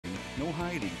No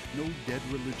hiding, no dead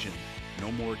religion,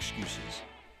 no more excuses.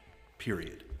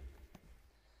 Period.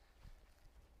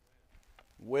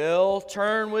 Well,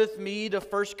 turn with me to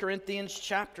 1 Corinthians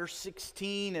chapter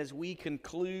 16 as we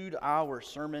conclude our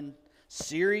sermon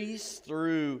series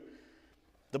through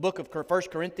the book of 1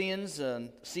 Corinthians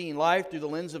and seeing life through the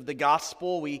lens of the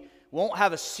gospel. We won't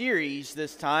have a series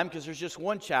this time because there's just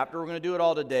one chapter. We're going to do it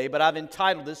all today, but I've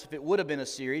entitled this, if it would have been a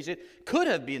series, it could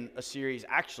have been a series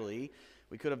actually.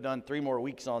 We could have done 3 more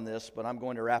weeks on this, but I'm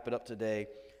going to wrap it up today.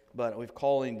 But we've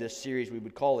calling this series, we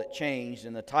would call it Changed.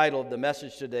 And the title of the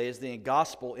message today is The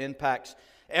Gospel Impacts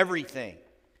Everything.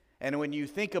 And when you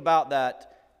think about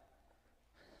that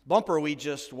bumper we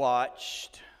just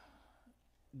watched,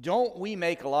 don't we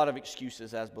make a lot of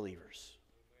excuses as believers?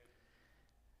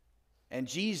 And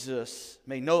Jesus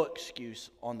made no excuse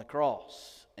on the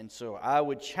cross. And so I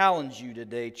would challenge you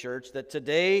today, church, that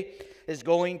today is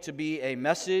going to be a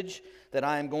message that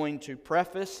I am going to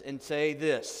preface and say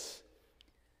this.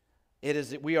 It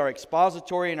is that we are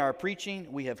expository in our preaching.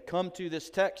 We have come to this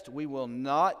text. We will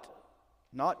not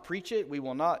preach it. We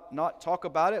will not talk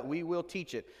about it. We will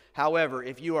teach it. However,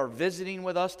 if you are visiting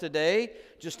with us today,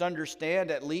 just understand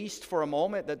at least for a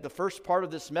moment that the first part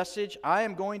of this message, I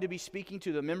am going to be speaking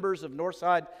to the members of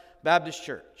Northside Baptist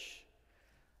Church.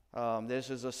 This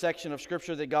is a section of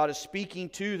Scripture that God is speaking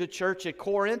to the church at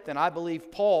Corinth, and I believe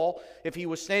Paul, if he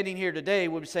was standing here today,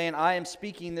 would be saying, I am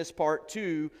speaking this part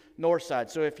to Northside.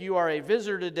 So if you are a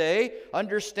visitor today,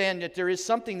 understand that there is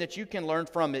something that you can learn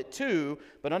from it too,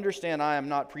 but understand I am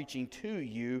not preaching to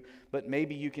you, but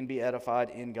maybe you can be edified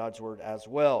in God's Word as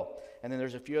well. And then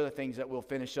there's a few other things that we'll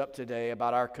finish up today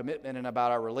about our commitment and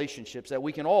about our relationships that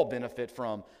we can all benefit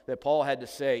from, that Paul had to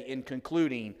say in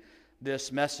concluding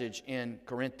this message in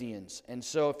Corinthians. And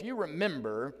so if you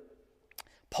remember,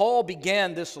 Paul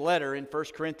began this letter in 1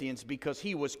 Corinthians because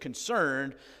he was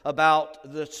concerned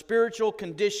about the spiritual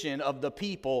condition of the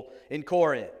people in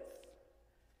Corinth.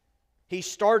 He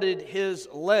started his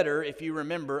letter, if you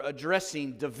remember,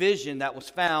 addressing division that was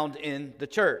found in the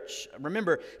church.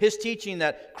 Remember, his teaching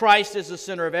that Christ is the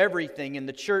center of everything and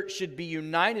the church should be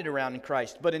united around in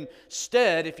Christ. But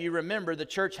instead, if you remember, the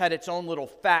church had its own little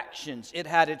factions. It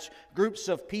had its groups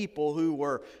of people who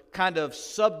were kind of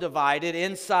subdivided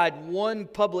inside one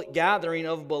public gathering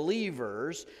of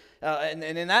believers. And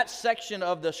in that section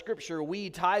of the Scripture, we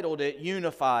titled it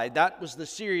Unified. That was the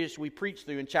series we preached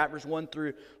through in chapters 1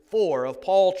 through 4 of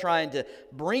Paul trying to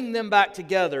bring them back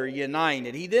together,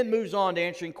 united. He then moves on to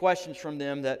answering questions from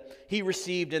them that he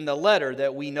received in the letter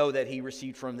that we know that he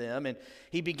received from them. And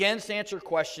he begins to answer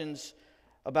questions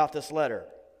about this letter.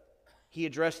 He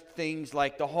addressed things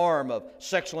like the harm of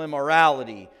sexual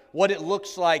immorality, what it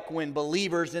looks like when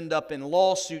believers end up in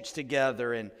lawsuits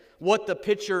together, and what the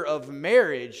picture of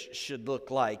marriage should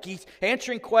look like. He's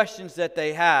answering questions that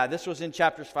they had. This was in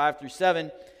chapters 5 through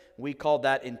 7. We called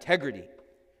that integrity.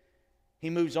 He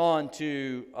moves on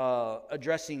to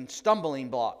addressing stumbling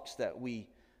blocks that we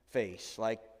face,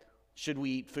 like should we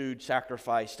eat food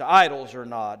sacrificed to idols or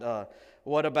not?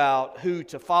 What about who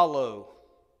to follow?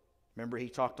 Remember, he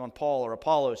talked on Paul or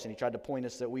Apollos, and he tried to point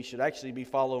us that we should actually be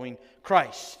following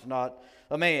Christ, not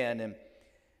a man, and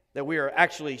that we are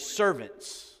actually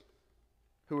servants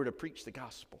who are to preach the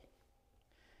gospel.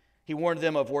 He warned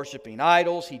them of worshiping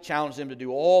idols. He challenged them to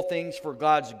do all things for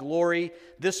God's glory.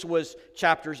 This was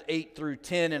chapters 8 through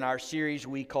 10 in our series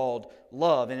we called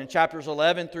Love. And in chapters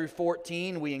 11 through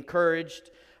 14, we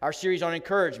encouraged, our series on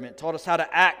encouragement taught us how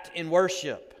to act in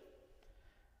worship.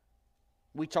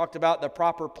 We talked about the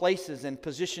proper places and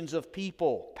positions of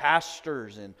people,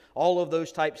 pastors, and all of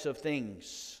those types of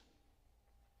things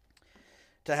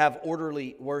to have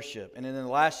orderly worship. And in the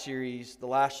last series, the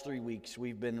last 3 weeks,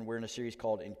 we're in a series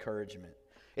called Encouragement.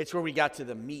 It's where we got to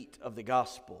the meat of the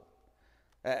gospel.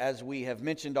 As we have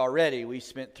mentioned already, we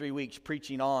spent 3 weeks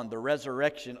preaching on the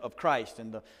resurrection of Christ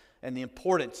and the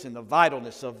importance and the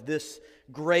vitalness of this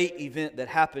great event that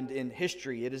happened in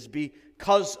history. It is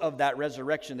because of that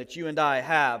resurrection that you and I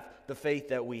have the faith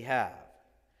that we have.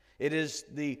 It is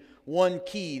the one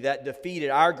key that defeated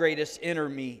our greatest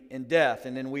enemy in death.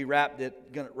 And then we wrapped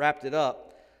it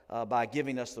up by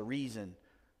giving us the reason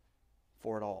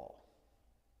for it all.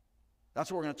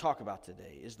 That's what we're going to talk about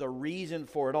today, is the reason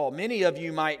for it all. Many of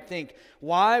you might think,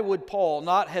 why would Paul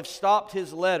not have stopped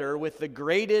his letter with the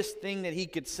greatest thing that he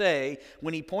could say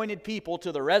when he pointed people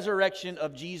to the resurrection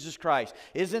of Jesus Christ?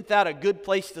 Isn't that a good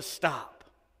place to stop?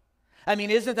 I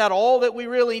mean, isn't that all that we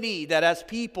really need? That as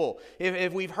people,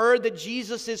 if we've heard that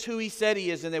Jesus is who He said He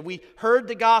is, and that we heard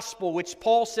the gospel, which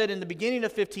Paul said in the beginning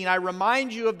of 15, I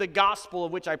remind you of the gospel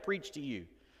of which I preached to you.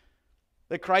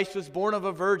 that Christ was born of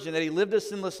a virgin, that He lived a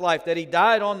sinless life, that He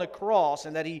died on the cross,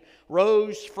 and that He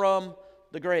rose from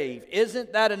the grave.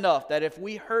 Isn't that enough? That if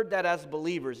we heard that as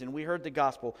believers and we heard the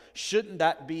gospel, shouldn't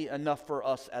that be enough for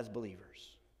us as believers?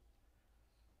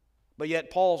 But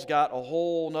yet Paul's got a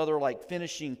whole nother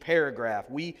finishing paragraph.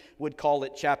 We would call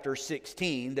it chapter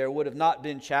 16. There would have not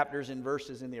been chapters and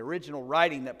verses in the original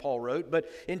writing that Paul wrote, but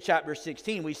in chapter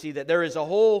 16 we see that there is a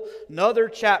whole nother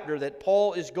chapter that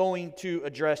Paul is going to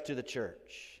address to the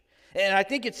church. And I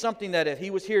think it's something that if he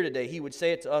was here today, he would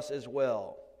say it to us as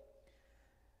well.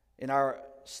 In our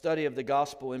study of the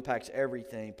gospel impacts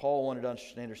everything, Paul wanted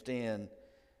us to understand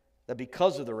that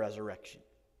because of the resurrection,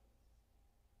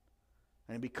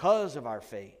 and because of our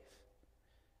faith,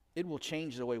 it will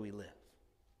change the way we live.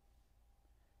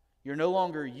 You're no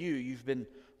longer you. You've been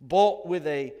bought with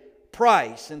a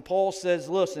price. And Paul says,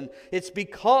 listen, it's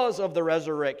because of the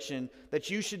resurrection that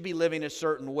you should be living a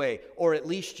certain way, or at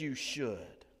least you should.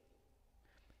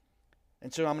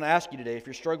 And so I'm going to ask you today, if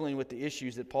you're struggling with the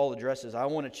issues that Paul addresses, I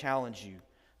want to challenge you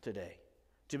today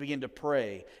to begin to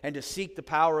pray and to seek the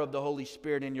power of the Holy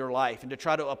Spirit in your life and to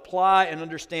try to apply and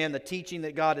understand the teaching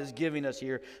that God is giving us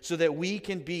here so that we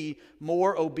can be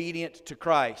more obedient to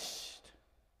Christ.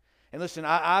 And listen,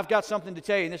 I've got something to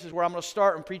tell you, and this is where I'm going to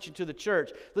start in preaching to the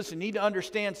church. Listen, you need to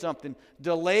understand something.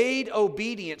 Delayed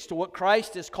obedience to what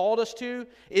Christ has called us to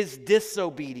is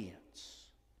disobedience.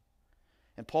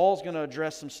 And Paul's going to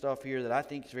address some stuff here that I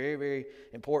think is very, very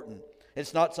important.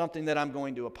 It's not something that I'm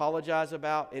going to apologize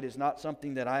about. It is not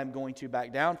something that I am going to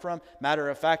back down from. Matter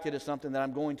of fact, it is something that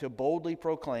I'm going to boldly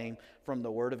proclaim from the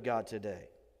Word of God today.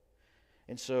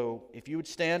 And so, if you would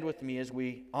stand with me as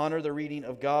we honor the reading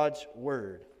of God's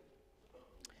Word.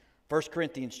 1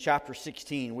 Corinthians chapter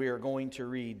 16, we are going to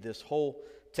read this whole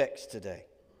text today.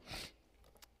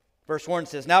 Verse 1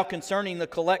 says, "Now concerning the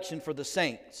collection for the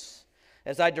saints,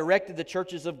 as I directed the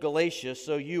churches of Galatia,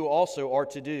 so you also are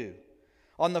to do.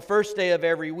 On the first day of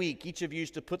every week, each of you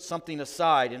is to put something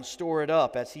aside and store it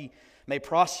up as he may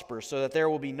prosper, so that there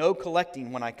will be no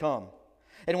collecting when I come.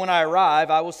 And when I arrive,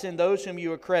 I will send those whom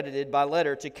you accredited by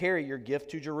letter to carry your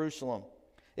gift to Jerusalem.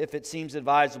 If it seems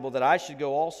advisable that I should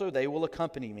go also, they will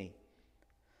accompany me.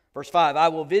 Verse 5, I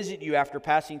will visit you after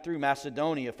passing through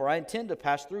Macedonia, for I intend to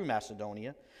pass through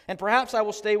Macedonia. And perhaps I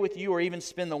will stay with you or even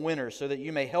spend the winter, so that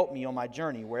you may help me on my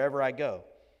journey wherever I go.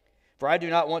 For I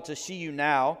do not want to see you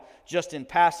now just in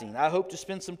passing. I hope to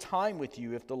spend some time with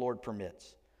you if the Lord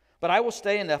permits. But I will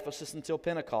stay in Ephesus until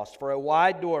Pentecost, for a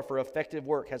wide door for effective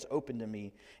work has opened to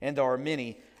me, and there are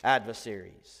many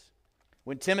adversaries.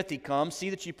 When Timothy comes,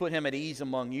 see that you put him at ease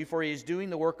among you, for he is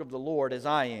doing the work of the Lord as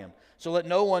I am. So let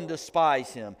no one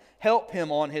despise him. Help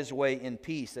him on his way in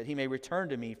peace, that he may return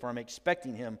to me, for I am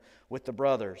expecting him with the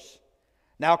brothers.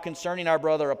 Now concerning our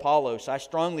brother Apollos, I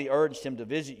strongly urged him to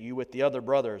visit you with the other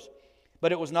brothers.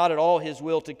 But it was not at all his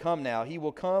will to come now. He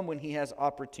will come when he has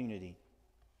opportunity.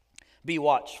 Be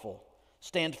watchful.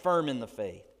 Stand firm in the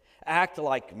faith. Act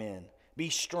like men.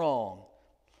 Be strong.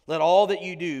 Let all that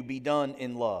you do be done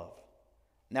in love.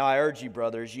 Now I urge you,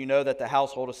 brothers, you know that the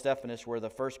household of Stephanas were the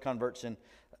first converts in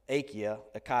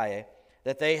Achaia,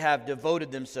 that they have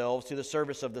devoted themselves to the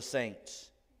service of the saints.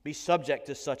 Be subject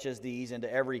to such as these and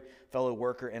to every fellow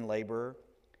worker and laborer.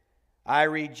 I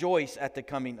rejoice at the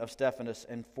coming of Stephanas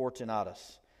and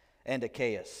Fortunatus and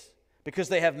Achaeus, because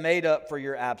they have made up for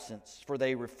your absence, for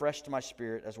they refreshed my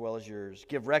spirit as well as yours.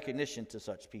 Give recognition to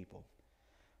such people.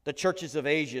 The churches of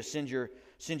Asia send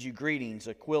you greetings.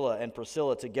 Aquila and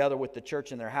Priscilla, together with the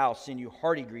church in their house, send you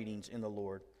hearty greetings in the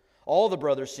Lord. All the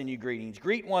brothers send you greetings.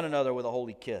 Greet one another with a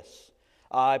holy kiss.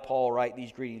 I, Paul, write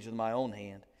these greetings with my own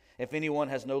hand. If anyone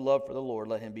has no love for the Lord,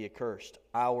 let him be accursed.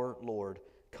 Our Lord,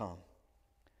 come.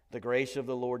 The grace of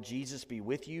the Lord Jesus be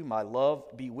with you. My love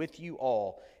be with you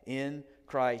all in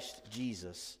Christ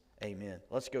Jesus. Amen.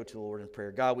 Let's go to the Lord in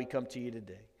prayer. God, we come to you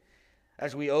today.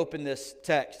 As we open this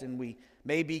text and we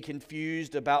may be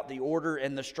confused about the order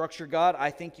and the structure, God,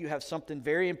 I think you have something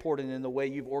very important in the way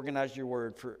you've organized your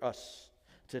word for us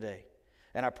today.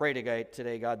 And I pray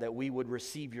today, God, that we would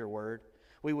receive your word.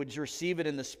 We would receive it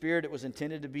in the spirit it was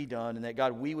intended to be done, and that,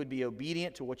 God, we would be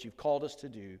obedient to what you've called us to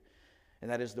do. And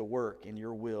that is the work in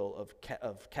your will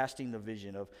of casting the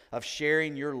vision, of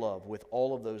sharing your love with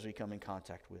all of those we come in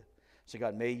contact with. So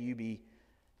God, may you be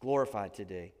glorified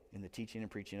today in the teaching and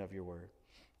preaching of your word.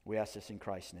 We ask this in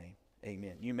Christ's name.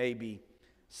 Amen. You may be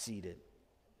seated.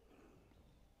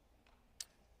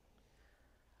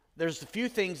 there's a few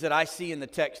things that I see in the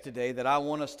text today that I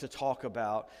want us to talk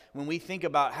about when we think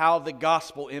about how the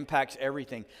gospel impacts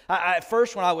everything. At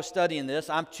first, when I was studying this,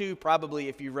 I'm too probably,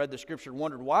 if you've read the scripture,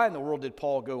 wondered why in the world did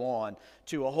Paul go on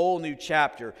to a whole new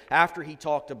chapter after he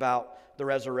talked about the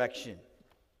resurrection.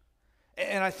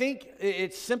 And I think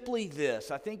it's simply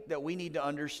this. I think that we need to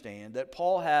understand that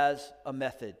Paul has a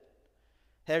method.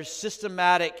 There's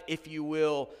systematic, if you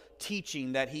will,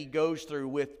 teaching that he goes through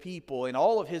with people in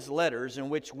all of his letters in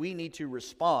which we need to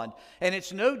respond. And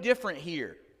it's no different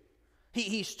here.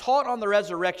 He's taught on the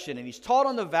resurrection, and he's taught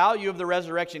on the value of the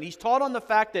resurrection. He's taught on the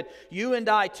fact that you and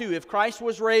I too, if Christ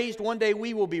was raised, one day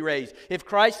we will be raised. If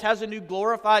Christ has a new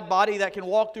glorified body that can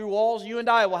walk through walls, you and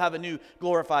I will have a new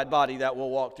glorified body that will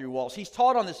walk through walls. He's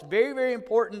taught on this very, very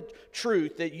important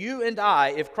truth that you and I,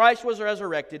 if Christ was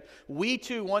resurrected, we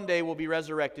too one day will be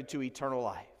resurrected to eternal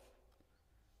life.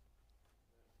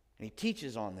 And he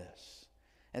teaches on this.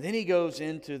 And then he goes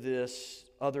into this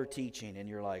other teaching, and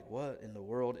you're like, what in the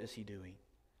world is he doing?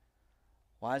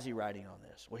 Why is he writing on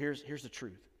this? Well, here's the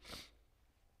truth.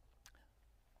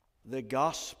 The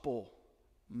gospel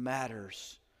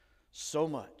matters so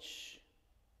much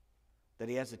that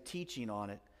he has a teaching on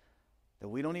it that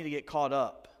we don't need to get caught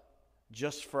up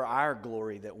just for our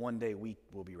glory that one day we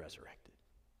will be resurrected.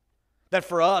 That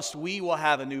for us, we will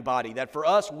have a new body. That for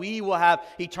us, we will have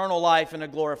eternal life in a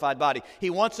glorified body. He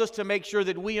wants us to make sure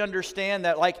that we understand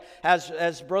that, like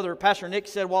as Brother Pastor Nick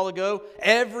said a while ago,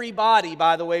 everybody,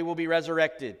 by the way, will be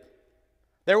resurrected.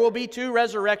 There will be two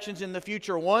resurrections in the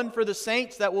future. One for the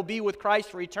saints that will be with Christ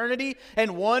for eternity,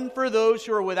 and one for those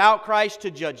who are without Christ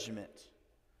to judgment.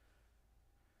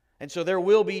 And so there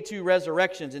will be two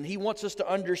resurrections, and he wants us to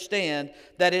understand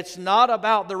that it's not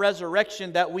about the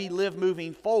resurrection that we live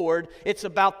moving forward. It's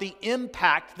about the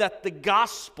impact that the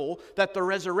gospel, that the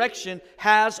resurrection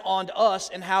has on us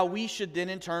and how we should then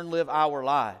in turn live our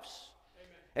lives.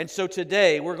 Amen. And so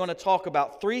today we're going to talk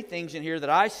about three things in here that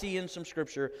I see in some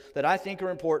scripture that I think are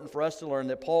important for us to learn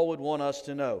that Paul would want us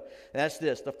to know. And that's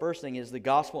this. The first thing is the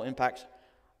gospel impacts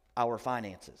our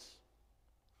finances.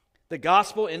 The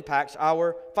gospel impacts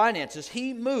our finances.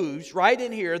 He moves right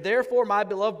in here. Therefore, my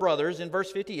beloved brothers, in verse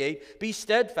 58, be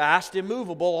steadfast,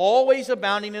 immovable, always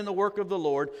abounding in the work of the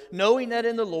Lord, knowing that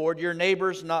in the Lord your labor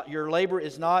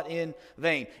is not in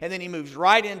vain. And then he moves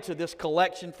right into this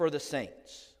collection for the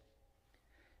saints.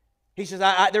 He says,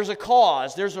 there's a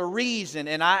cause, there's a reason,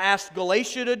 and I asked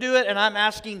Galatia to do it, and I'm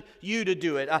asking you to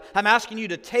do it. I'm asking you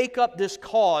to take up this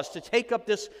cause, to take up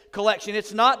this collection.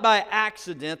 It's not by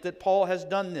accident that Paul has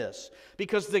done this,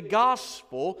 because the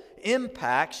gospel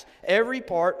impacts every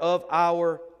part of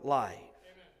our life.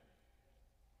 Amen.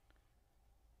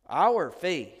 Our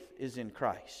faith is in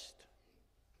Christ.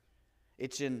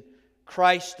 It's in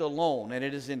Christ alone, and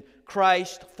it is in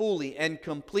Christ fully and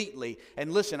completely.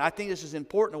 And listen, I think this is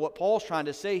important to what Paul's trying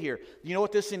to say here. You know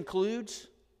what this includes?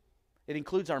 It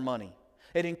includes our money.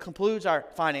 It includes our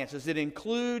finances. It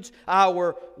includes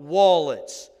our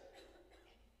wallets.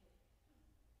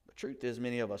 The truth is,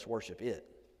 many of us worship it,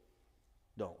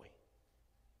 don't we?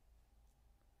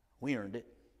 We earned it.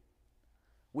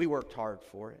 We worked hard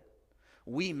for it.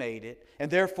 We made it.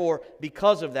 And therefore,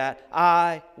 because of that,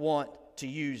 I want to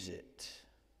use it.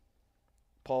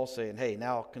 Paul's saying, hey,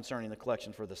 now concerning the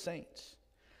collection for the saints.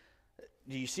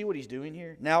 Do you see what he's doing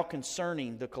here? Now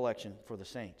concerning the collection for the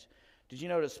saints. Did you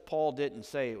notice Paul didn't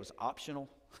say it was optional?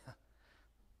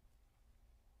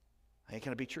 Hey,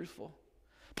 can I be truthful?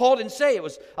 Paul didn't say it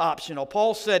was optional.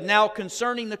 Paul said, now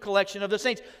concerning the collection of the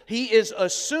saints. He is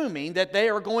assuming that they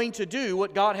are going to do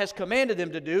what God has commanded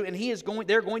them to do, and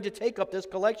they're going to take up this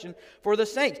collection for the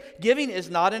saints. Giving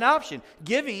is not an option.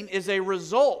 Giving is a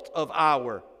result of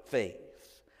our faith.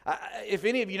 If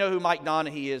any of you know who Mike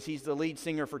Donahue is, he's the lead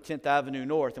singer for 10th Avenue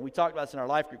North, and we talked about this in our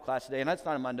life group class today, and that's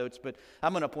not in my notes, but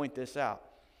I'm going to point this out.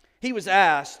 He was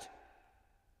asked,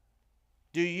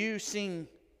 do you sing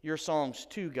your songs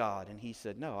to God? And he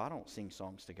said, no, I don't sing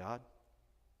songs to God.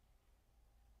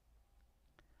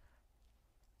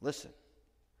 Listen.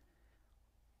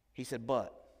 He said,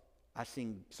 but I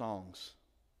sing songs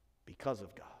because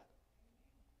of God.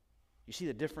 You see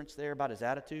the difference there about his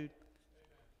attitude?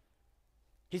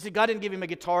 He said God didn't give him a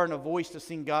guitar and a voice to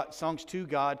sing songs to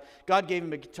God. God gave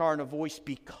him a guitar and a voice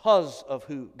because of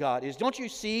who God is. Don't you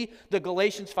see the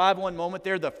Galatians 5:1 moment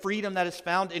there? The freedom that is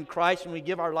found in Christ when we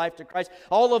give our life to Christ.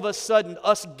 All of a sudden,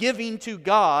 us giving to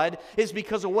God is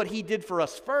because of what He did for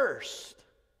us first.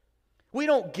 We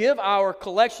don't give our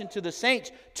collection to the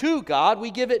saints to God.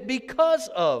 We give it because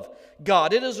of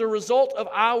God. It is a result of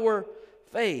our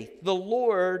faith. The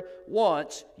Lord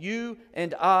wants you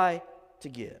and I to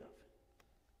give.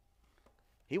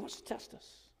 He wants to test us.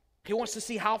 He wants to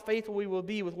see how faithful we will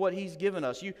be with what He's given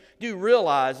us. You do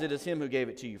realize it is Him who gave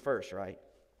it to you first, right?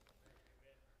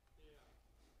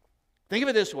 Think of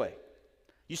it this way.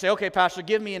 You say, okay, Pastor,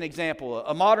 give me an example,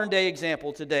 a modern day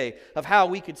example today of how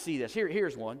we could see this.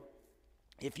 Here's one.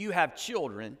 If you have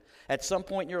children, at some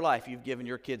point in your life, you've given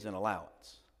your kids an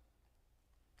allowance.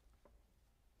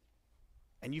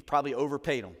 And you've probably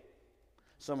overpaid them.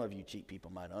 Some of you cheap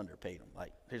people might have underpaid them.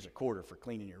 Like, here's a quarter for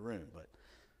cleaning your room. But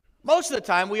most of the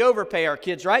time, we overpay our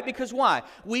kids, right? Because why?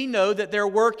 We know that they're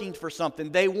working for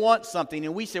something. They want something.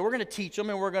 And we say, we're going to teach them,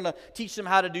 and we're going to teach them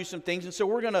how to do some things. And so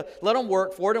we're going to let them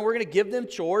work for it, and we're going to give them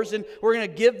chores, and we're going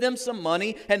to give them some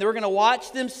money, and we're going to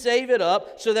watch them save it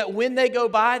up so that when they go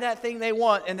buy that thing they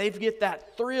want and they get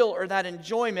that thrill or that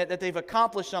enjoyment that they've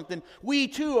accomplished something, we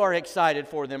too are excited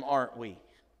for them, aren't we?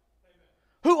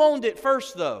 Who owned it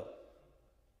first, though?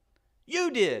 You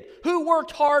did. Who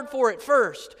worked hard for it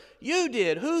first? You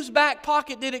did. Whose back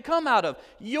pocket did it come out of?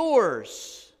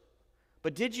 Yours.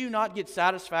 But did you not get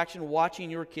satisfaction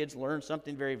watching your kids learn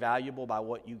something very valuable by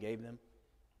what you gave them?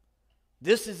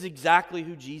 This is exactly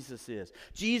who Jesus is.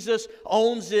 Jesus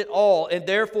owns it all, and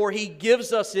therefore He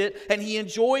gives us it, and He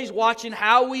enjoys watching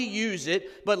how we use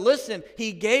it. But listen,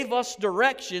 He gave us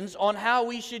directions on how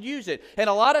we should use it. And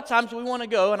a lot of times we want to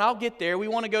go, and I'll get there, we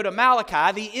want to go to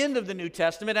Malachi, the end of the New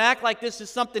Testament, and act like this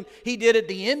is something He did at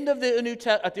the end of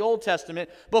the Old Testament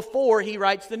before He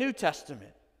writes the New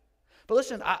Testament. But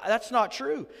listen, that's not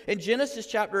true. In Genesis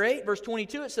chapter 8, verse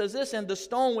 22, it says this, "And the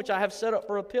stone which I have set up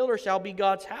for a pillar shall be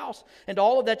God's house, and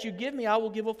all of that you give me, I will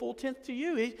give a full tenth to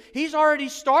you." He's already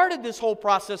started this whole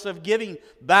process of giving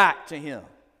back to Him.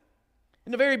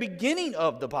 In the very beginning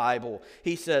of the Bible,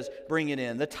 He says, bring it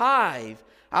in. The tithe,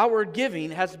 our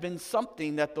giving, has been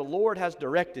something that the Lord has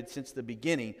directed since the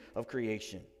beginning of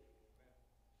creation.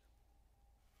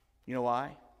 You know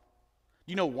why?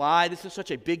 Do you know why this is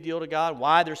such a big deal to God?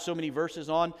 Why there's so many verses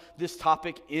on this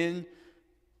topic in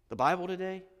the Bible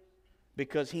today?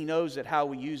 Because He knows that how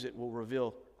we use it will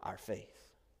reveal our faith.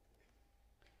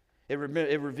 It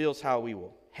reveals how we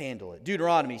will handle it.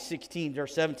 Deuteronomy 16,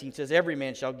 verse 17 says, "Every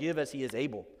man shall give as he is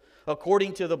able,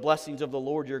 according to the blessings of the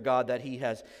Lord your God that He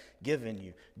has given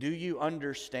you." Do you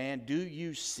understand? Do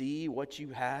you see what you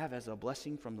have as a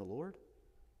blessing from the Lord?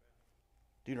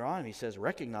 Deuteronomy says,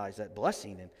 recognize that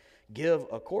blessing and give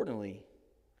accordingly.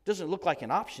 Doesn't look like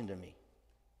an option to me.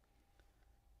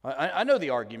 I know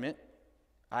the argument.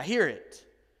 I hear it.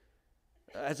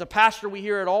 As a pastor, we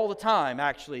hear it all the time,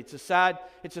 actually. It's a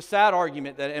sad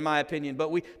argument, that, in my opinion,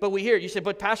 but we hear it. You say,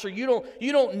 but Pastor, you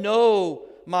don't know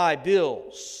my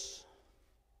bills.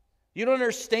 You don't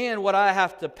understand what I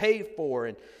have to pay for,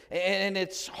 and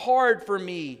it's hard for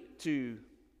me to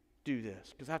do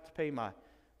this because I have to pay my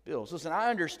bills. Listen, I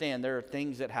understand there are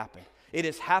things that happen. It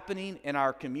is happening in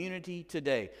our community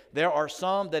today. There are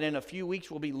some that in a few weeks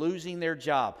will be losing their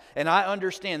job. And I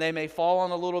understand they may fall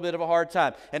on a little bit of a hard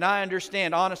time. And I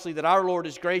understand, honestly, that our Lord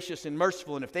is gracious and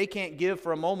merciful. And if they can't give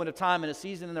for a moment of time in a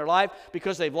season in their life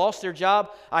because they've lost their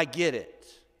job, I get it.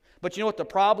 But you know what the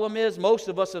problem is? Most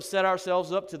of us have set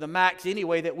ourselves up to the max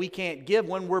anyway that we can't give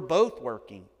when we're both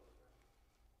working.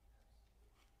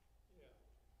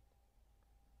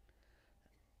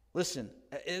 Listen,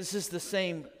 this is the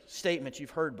same statement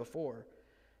you've heard before.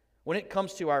 When it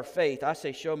comes to our faith, I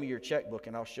say, show me your checkbook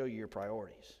and I'll show you your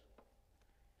priorities.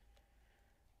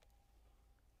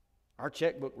 Our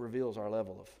checkbook reveals our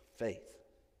level of faith.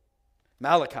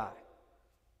 Malachi,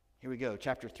 here we go,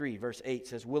 chapter 3, verse 8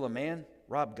 says, "Will a man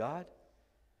rob God?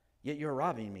 Yet you're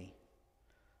robbing me.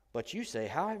 But you say,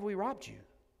 how have we robbed you?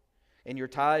 In your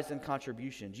tithes and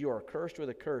contributions, you are cursed with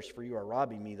a curse, for you are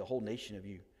robbing me, the whole nation of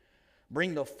you.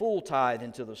 Bring the full tithe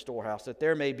into the storehouse, that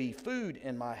there may be food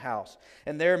in my house,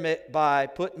 and thereby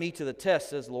put me to the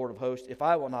test, says the Lord of hosts, if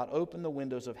I will not open the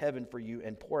windows of heaven for you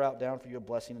and pour out down for you a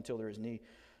blessing until there is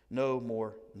no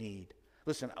more need."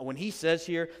 Listen, when He says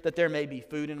here that there may be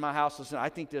food in my house, listen, I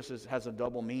think this has a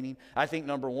double meaning. I think,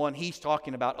 number one, He's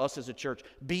talking about us as a church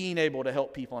being able to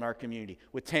help people in our community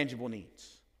with tangible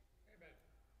needs.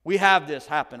 We have this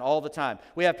happen all the time.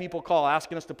 We have people call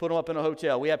asking us to put them up in a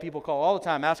hotel. We have people call all the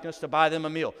time asking us to buy them a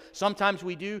meal. Sometimes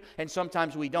we do and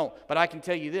sometimes we don't. But I can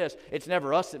tell you this, it's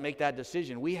never us that make that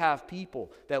decision. We have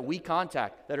people that we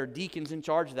contact that are deacons in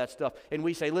charge of that stuff. And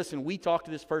we say, listen, we talk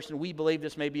to this person. We believe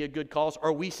this may be a good cause.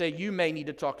 Or we say, you may need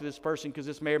to talk to this person because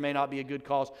this may or may not be a good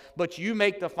cause. But you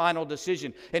make the final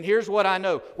decision. And here's what I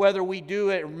know. Whether we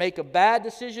do it or make a bad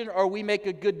decision or we make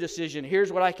a good decision,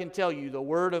 here's what I can tell you. The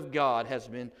Word of God has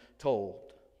been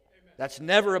told. Amen. That's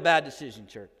never a bad decision,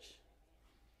 church.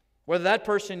 Whether that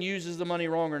person uses the money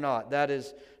wrong or not, that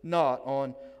is not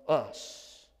on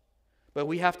us. But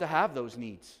we have to have those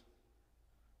needs.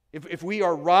 If we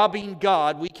are robbing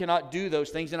God, we cannot do those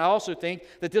things. And I also think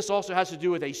that this also has to do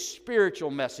with a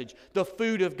spiritual message, the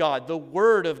food of God, the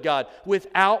Word of God.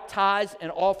 Without tithes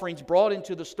and offerings brought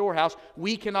into the storehouse,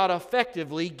 we cannot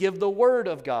effectively give the Word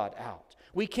of God out.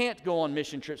 We can't go on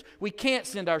mission trips. We can't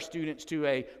send our students to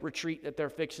a retreat that they're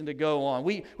fixing to go on.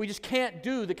 We just can't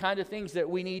do the kind of things that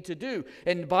we need to do.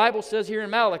 And the Bible says here in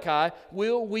Malachi,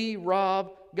 will we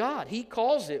rob God? He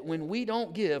calls it, when we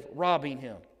don't give, robbing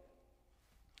Him.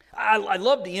 I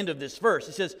love the end of this verse.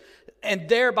 It says, and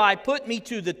thereby put me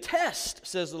to the test,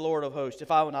 says the Lord of hosts,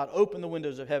 if I will not open the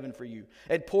windows of heaven for you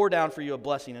and pour down for you a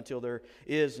blessing until there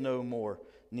is no more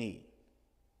need.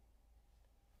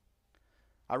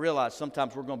 I realize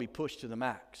sometimes we're going to be pushed to the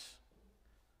max.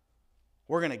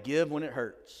 We're going to give when it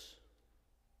hurts.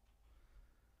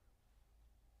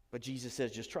 But Jesus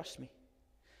says, just trust me.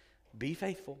 Be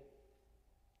faithful.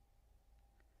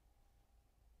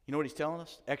 You know what He's telling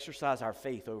us? Exercise our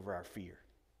faith over our fear.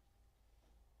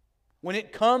 When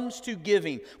it comes to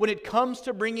giving, when it comes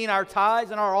to bringing our tithes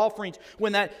and our offerings,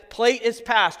 when that plate is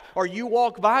passed, or you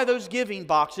walk by those giving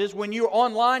boxes, when you're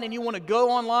online and you want to go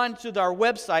online to our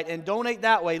website and donate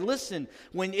that way, listen,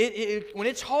 when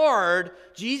it's hard,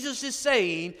 Jesus is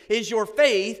saying, is your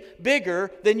faith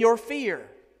bigger than your fear?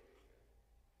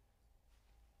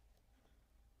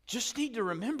 Just need to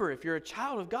remember, if you're a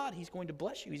child of God, He's going to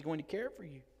bless you. He's going to care for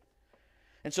you.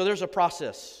 And so there's a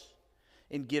process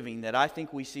in giving that I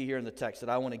think we see here in the text that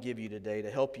I want to give you today to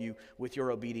help you with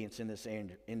your obedience in this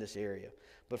area.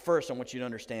 But first, I want you to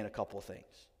understand a couple of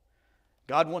things.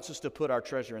 God wants us to put our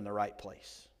treasure in the right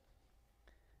place.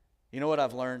 You know what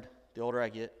I've learned the older I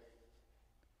get?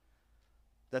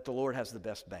 That the Lord has the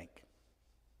best bank.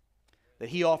 That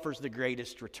He offers the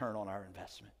greatest return on our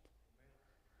investment.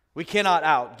 We cannot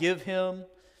outgive Him.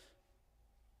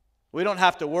 We don't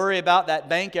have to worry about that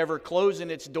bank ever closing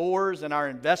its doors and our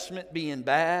investment being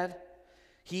bad.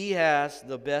 He has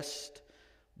the best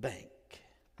bank.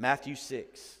 Matthew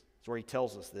 6 is where He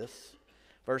tells us this.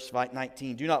 Verse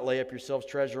 19, do not lay up yourselves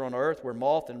treasure on earth where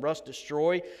moth and rust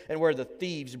destroy and where the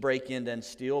thieves break in and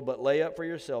steal, but lay up for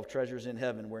yourself treasures in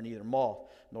heaven where neither moth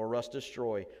nor rust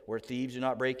destroy, where thieves do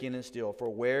not break in and steal. For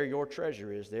where your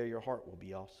treasure is, there your heart will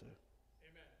be also.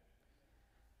 Amen.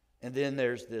 And then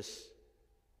there's this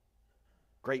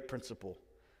great principle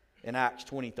in Acts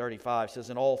 20:35. It says,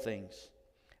 in all things,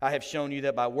 I have shown you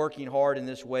that by working hard in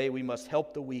this way, we must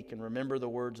help the weak and remember the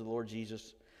words of the Lord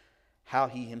Jesus, how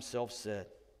He Himself said,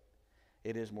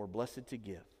 it is more blessed to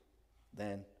give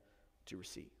than to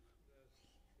receive.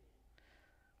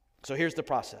 So here's the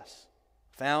process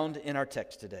found in our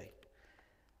text today.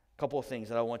 A couple of things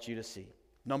that I want you to see.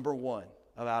 Number one,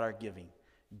 about our giving.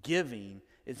 Giving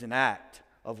is an act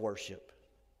of worship.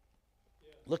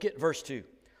 Look at verse 2.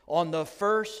 On the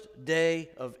first day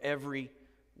of every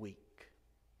week.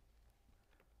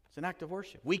 It's an act of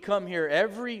worship. We come here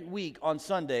every week on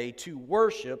Sunday to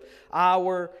worship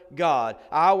our God,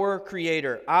 our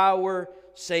Creator, our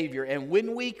Savior. And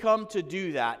when we come to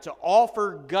do that, to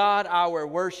offer God our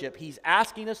worship, He's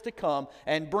asking us to come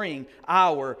and bring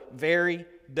our very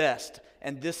best.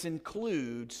 And this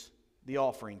includes the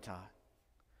offering time.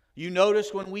 You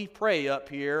notice when we pray up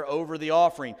here over the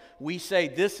offering, we say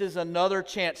this is another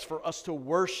chance for us to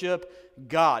worship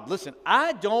God. Listen,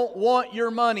 I don't want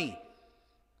your money.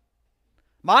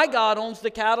 My God owns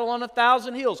the cattle on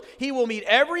 1,000 hills. He will meet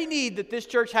every need that this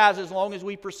church has as long as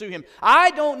we pursue Him.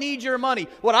 I don't need your money.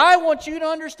 What I want you to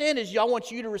understand is I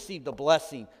want you to receive the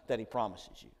blessing that He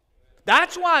promises you.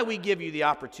 That's why we give you the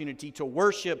opportunity to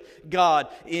worship God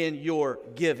in your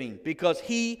giving, because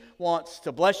He wants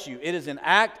to bless you. It is an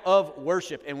act of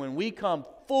worship. And when we come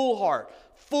full heart,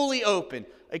 fully open,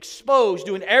 exposed,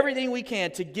 doing everything we can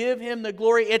to give Him the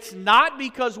glory, it's not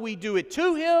because we do it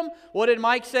to Him. What did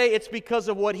Mike say? It's because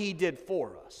of what He did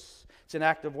for us. It's an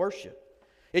act of worship.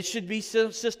 It should be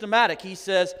systematic. He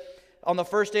says, on the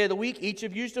first day of the week, each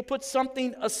of you is to put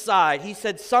something aside. He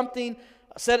said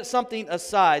set something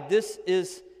aside. This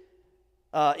is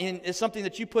something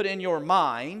that you put in your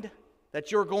mind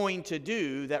that you're going to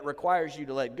do that requires you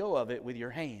to let go of it with your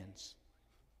hands.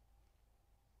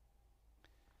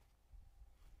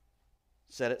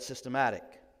 Set it systematic.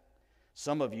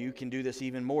 Some of you can do this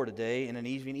even more today in an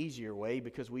even easier way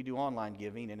because we do online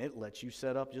giving and it lets you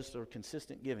set up just a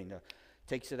consistent giving.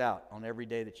 Takes it out on every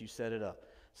day that you set it up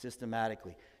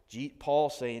systematically.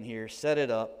 Paul's saying here, set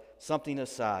it up, something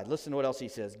aside. Listen to what else he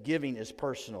says. Giving is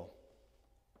personal.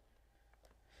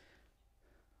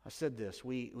 I said this.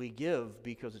 We give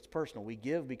because it's personal. We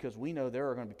give because we know there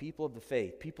are going to be people of the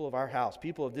faith, people of our house,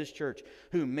 people of this church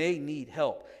who may need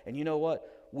help. And you know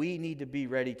what? We need to be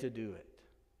ready to do it.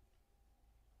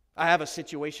 I have a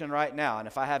situation right now, and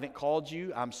if I haven't called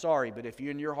you, I'm sorry, but if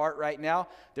you're in your heart right now,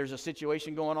 there's a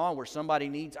situation going on where somebody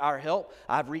needs our help.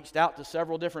 I've reached out to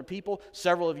several different people.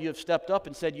 Several of you have stepped up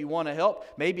and said you want to help.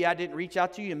 Maybe I didn't reach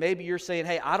out to you, and maybe you're saying,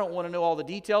 hey, I don't want to know all the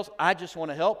details. I just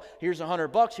want to help. Here's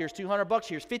 $100, here's $200,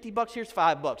 here's $50, here's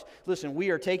 $5. Listen, we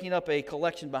are taking up a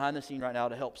collection behind the scene right now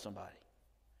to help somebody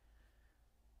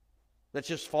that's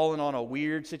just fallen on a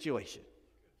weird situation.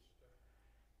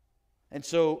 And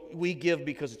so we give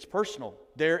because it's personal.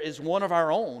 There is one of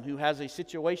our own who has a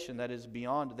situation that is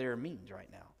beyond their means right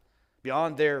now,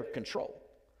 beyond their control.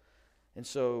 And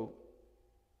so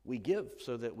we give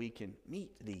so that we can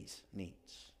meet these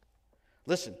needs.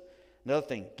 Listen, another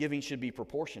thing, giving should be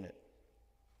proportionate.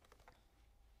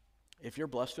 If you're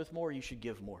blessed with more, you should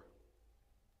give more.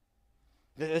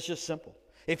 It's just simple.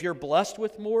 If you're blessed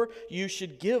with more, you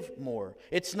should give more.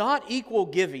 It's not equal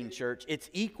giving, church. It's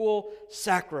equal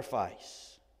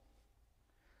sacrifice.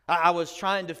 I was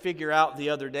trying to figure out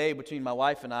the other day between my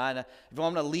wife and I, and if I'm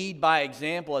going to lead by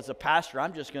example as a pastor,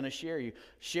 I'm just going to share you.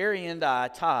 Sherry and I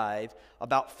tithe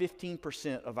about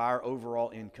 15% of our overall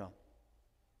income.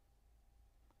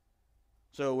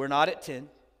 So we're not at 10,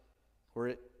 we're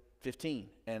at 15.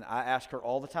 And I ask her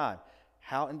all the time,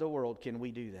 how in the world can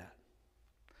we do that?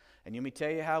 And let me tell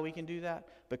you how we can do that.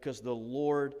 Because the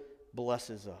Lord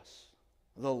blesses us.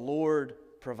 The Lord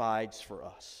provides for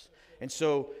us. And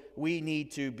so we need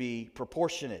to be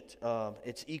proportionate.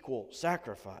 It's equal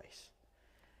sacrifice.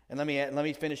 And let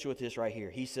me finish with this right here.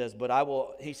 He says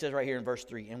right here in verse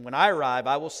 3, and when I arrive,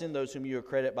 I will send those whom you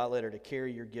accredit by letter to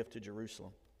carry your gift to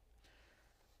Jerusalem.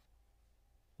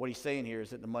 What he's saying here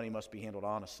is that the money must be handled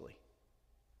honestly.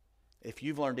 If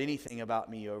you've learned anything about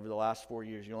me over the last 4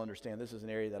 years, you'll understand this is an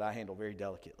area that I handle very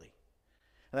delicately,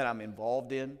 and that I'm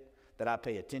involved in, that I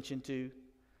pay attention to.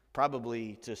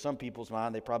 Probably to some people's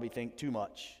mind, they probably think too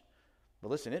much.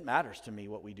 But listen, it matters to me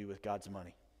what we do with God's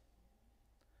money.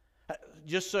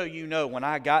 Just so you know, when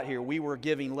I got here, we were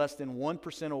giving less than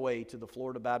 1% away to the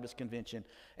Florida Baptist Convention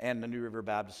and the New River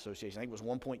Baptist Association. I think it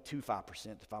was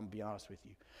 1.25%, if I'm going to be honest with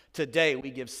you. Today,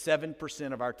 we give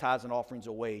 7% of our tithes and offerings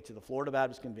away to the Florida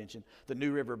Baptist Convention, the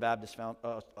New River Baptist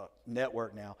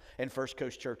Network now, and First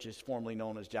Coast Churches, formerly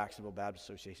known as Jacksonville Baptist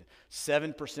Association.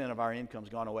 7% of our income's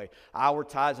gone away. Our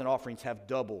tithes and offerings have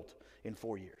doubled in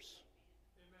 4 years.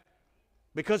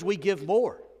 Because we give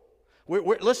more.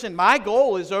 Listen, my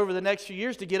goal is over the next few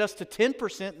years to get us to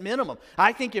 10% minimum.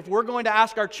 I think if we're going to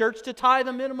ask our church to tithe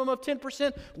a minimum of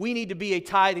 10%, we need to be a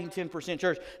tithing 10%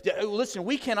 church. Listen,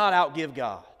 we cannot outgive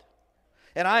God.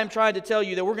 And I am trying to tell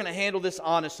you that we're going to handle this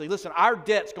honestly. Listen, our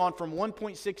debt's gone from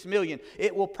 $1.6 million.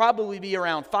 It will probably be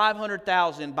around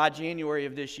 $500,000 by January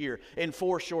of this year in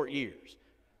 4 short years.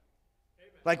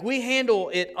 Like, we handle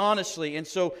it honestly. And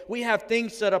so we have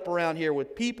things set up around here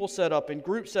with people set up and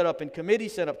groups set up and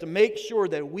committees set up to make sure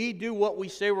that we do what we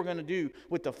say we're going to do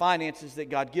with the finances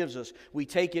that God gives us. We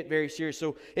take it very serious.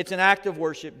 So it's an act of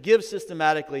worship. Give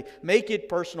systematically. Make it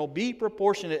personal. Be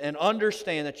proportionate and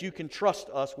understand that you can trust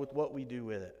us with what we do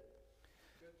with it.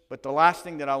 But the last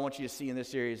thing that I want you to see in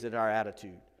this area is that our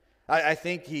attitude. I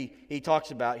think he talks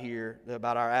about here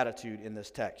about our attitude in this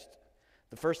text.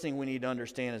 The first thing we need to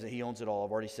understand is that He owns it all.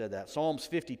 I've already said that. Psalms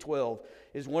 50:12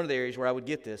 is one of the areas where I would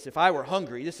get this. If I were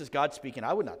hungry, this is God speaking,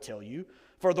 I would not tell you,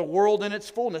 for the world and its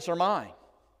fullness are mine.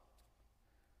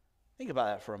 Think about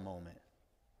that for a moment.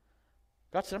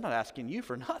 God said, I'm not asking you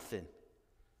for nothing.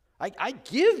 I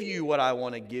give you what I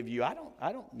want to give you. I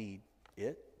don't need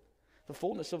it. The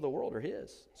fullness of the world are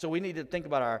His. So we need to think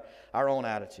about our own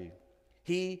attitude.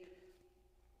 He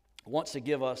wants to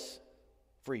give us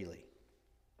freely.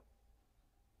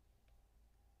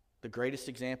 The greatest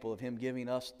example of Him giving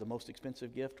us the most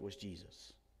expensive gift was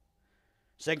Jesus.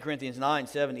 2 Corinthians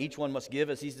 9:7, each one must give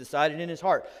as he's decided in his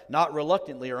heart, not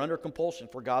reluctantly or under compulsion,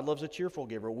 for God loves a cheerful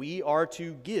giver. We are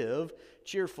to give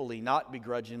cheerfully, not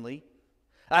begrudgingly.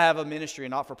 I have a ministry, a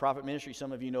not-for-profit ministry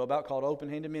some of you know about, called Open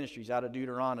Handed Ministries out of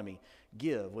Deuteronomy.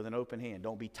 Give with an open hand.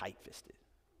 Don't be tight-fisted.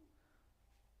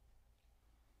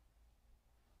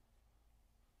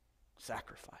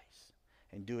 Sacrifice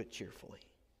and do it cheerfully.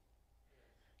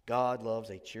 God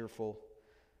loves a cheerful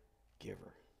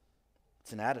giver.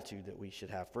 It's an attitude that we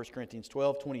should have. 1 Corinthians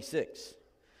 12:26.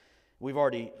 We've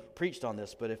already preached on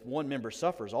this, but if one member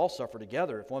suffers, all suffer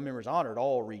together. If one member is honored,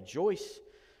 all rejoice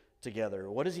together.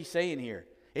 What is he saying here?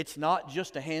 It's not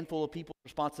just a handful of people's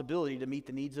responsibility to meet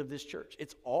the needs of this church.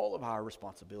 It's all of our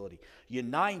responsibility.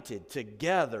 United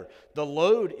together. The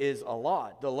load is a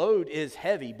lot. The load is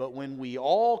heavy, but when we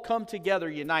all come together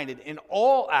united in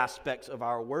all aspects of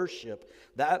our worship,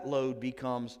 that load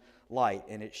becomes light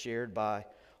and it's shared by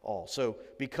all. So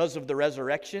because of the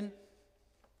resurrection,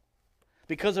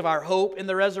 because of our hope in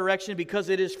the resurrection, because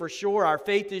it is for sure, our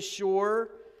faith is sure,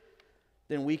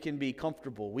 then we can be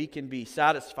comfortable, we can be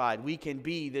satisfied, we can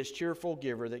be this cheerful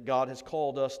giver that God has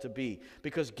called us to be.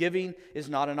 Because giving is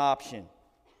not an option.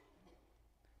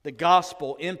 The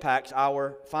gospel impacts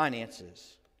our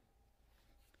finances.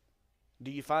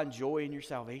 Do you find joy in your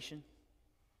salvation?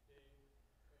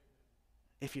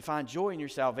 If you find joy in your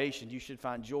salvation, you should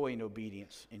find joy in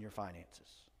obedience in your finances.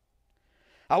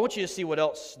 I want you to see what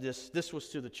else this was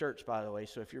to the church, by the way.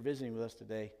 So if you're visiting with us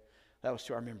today, that was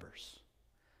to our members.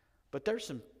 But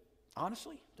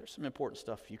honestly, there's some important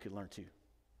stuff you could learn too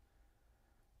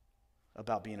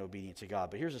about being obedient to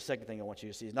God. But here's the second thing I want you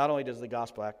to see. Is not only does the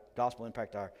gospel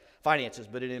impact our finances,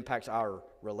 but it impacts our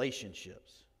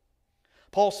relationships.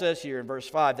 Paul says here in verse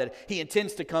 5 that he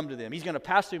intends to come to them. He's going to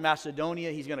pass through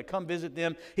Macedonia. He's going to come visit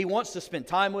them. He wants to spend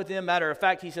time with them. Matter of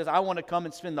fact, he says, I want to come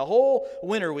and spend the whole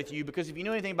winter with you, because if you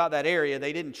know anything about that area,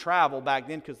 they didn't travel back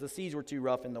then because the seas were too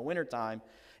rough in the wintertime.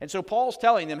 And so Paul's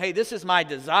telling them, hey, this is my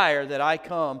desire that I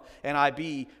come and I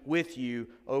be with you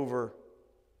over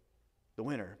the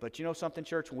winter. But you know something,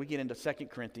 church? When we get into 2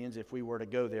 Corinthians, if we were to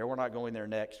go there, we're not going there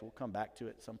next. We'll come back to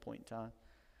it at some point in time.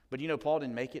 But you know Paul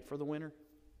didn't make it for the winter.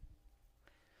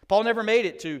 Paul never made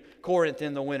it to Corinth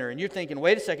in the winter. And you're thinking,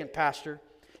 wait a second, Pastor.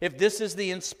 If this is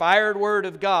the inspired word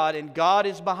of God and God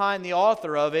is behind the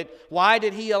author of it, why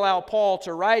did he allow Paul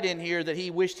to write in here that he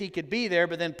wished he could be there,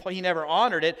 but then he never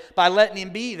honored it by letting him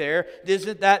be there?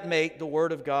 Doesn't that make the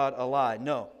word of God a lie?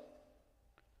 No.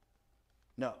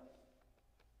 No.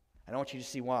 I want you to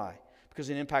see why. Because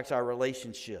it impacts our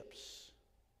relationships.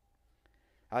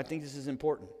 I think this is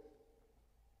important.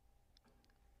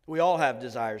 We all have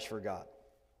desires for God,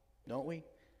 don't we?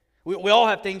 We all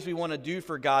have things we want to do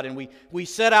for God, and we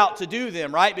set out to do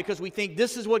them, right? Because we think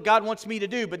this is what God wants me to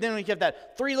do. But then we have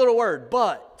that three little word,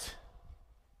 but.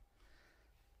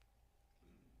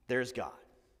 There's God.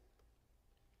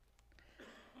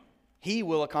 He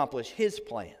will accomplish His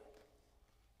plan.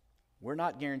 We're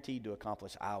not guaranteed to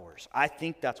accomplish ours. I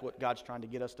think that's what God's trying to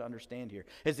get us to understand here,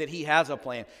 is that He has a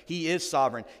plan. He is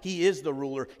sovereign. He is the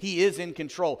ruler. He is in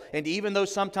control. And even though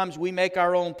sometimes we make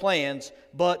our own plans,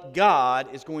 but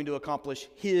God is going to accomplish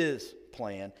His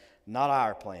plan, not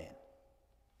our plan.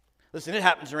 Listen, it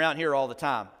happens around here all the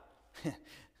time.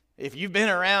 If you've been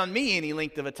around me any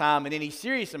length of a time and any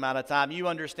serious amount of time, you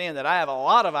understand that I have a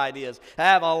lot of ideas. I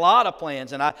have a lot of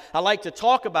plans, and I like to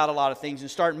talk about a lot of things and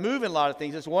start moving a lot of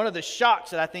things. It's one of the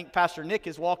shocks that I think Pastor Nick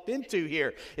has walked into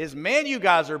here is, man, you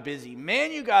guys are busy.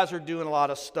 Man, you guys are doing a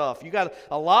lot of stuff. You got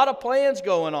a lot of plans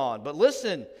going on. But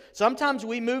listen, sometimes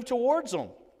we move towards them.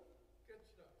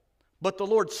 But the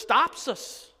Lord stops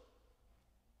us.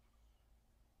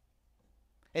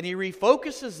 And He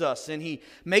refocuses us, and He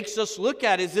makes us look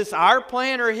at, is this our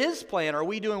plan or His plan? Are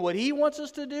we doing what He wants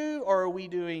us to do, or are we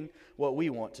doing what we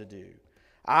want to do?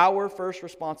 Our first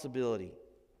responsibility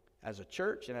as a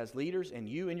church and as leaders, and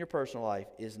you in your personal life,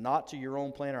 is not to your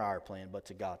own plan or our plan, but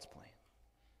to God's plan.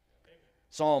 Amen.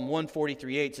 Psalm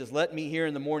 143:8 says, let me hear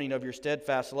in the morning of your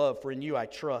steadfast love, for in you I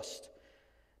trust.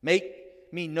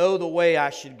 Make me know the way I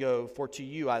should go, for to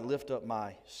you I lift up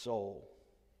my soul.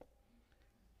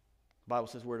 The Bible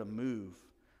says we're to move,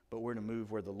 but we're to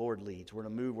move where the Lord leads. We're to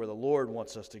move where the Lord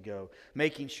wants us to go,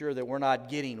 making sure that we're not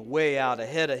getting way out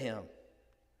ahead of Him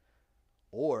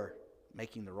or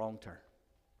making the wrong turn.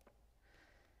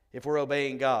 If we're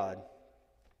obeying God,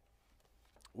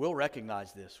 we'll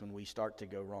recognize this when we start to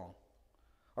go wrong,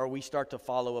 or we start to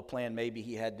follow a plan maybe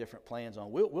He had different plans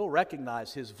on. We'll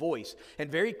recognize His voice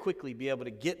and very quickly be able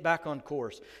to get back on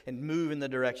course and move in the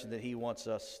direction that He wants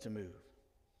us to move.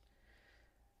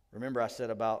 Remember I said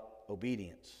about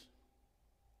obedience.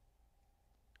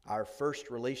 Our first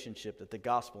relationship that the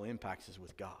gospel impacts is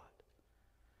with God.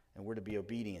 And we're to be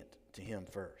obedient to Him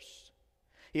first.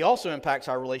 He also impacts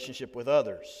our relationship with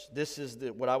others. This is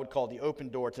what I would call the open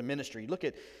door to ministry. Look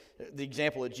at the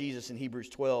example of Jesus in Hebrews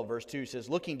 12, verse 2 says,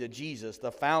 looking to Jesus,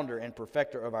 the founder and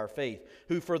perfecter of our faith,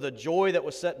 who for the joy that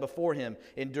was set before Him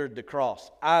endured the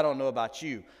cross. I don't know about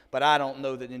you, but I don't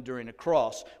know that enduring the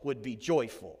cross would be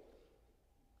joyful.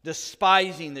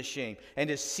 Despising the shame, and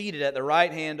is seated at the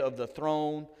right hand of the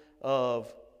throne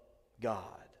of God.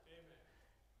 Amen.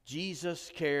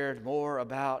 Jesus cared more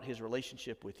about His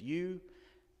relationship with you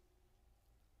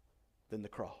than the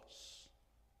cross.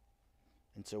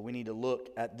 And so we need to look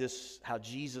at this, how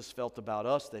Jesus felt about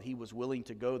us, that He was willing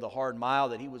to go the hard mile,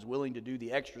 that He was willing to do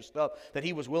the extra stuff, that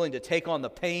He was willing to take on the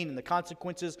pain and the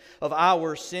consequences of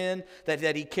our sin,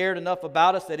 that He cared enough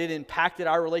about us that it impacted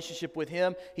our relationship with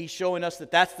Him. He's showing us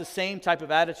that that's the same type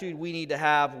of attitude we need to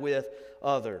have with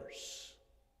others.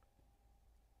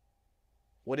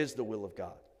 What is the will of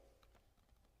God?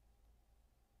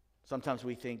 Sometimes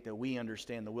we think that we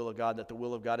understand the will of God, that the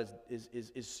will of God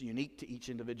is unique to each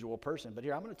individual person. But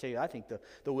here, I'm going to tell you, I think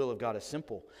the will of God is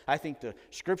simple. I think the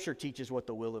Scripture teaches what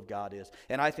the will of God is.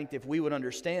 And I think if we would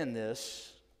understand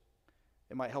this,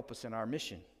 it might help us in our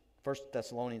mission. 1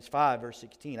 Thessalonians 5, verse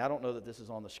 16. I don't know that this is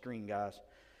on the screen, guys.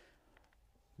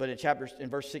 But in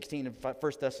verse 16 of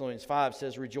 1 Thessalonians 5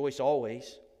 says, "Rejoice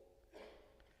always,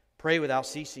 pray without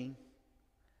ceasing,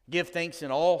 give thanks in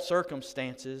all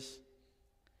circumstances,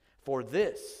 for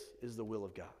this is the will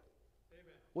of God." Amen.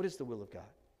 What is the will of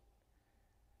God?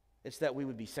 It's that we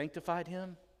would be sanctified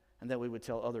Him and that we would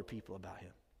tell other people about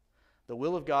Him. The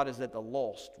will of God is that the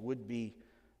lost would be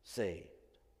saved.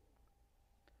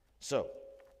 So,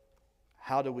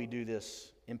 how do we do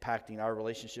this impacting our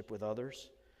relationship with others?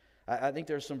 I think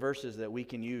there's some verses that we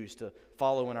can use to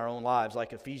follow in our own lives,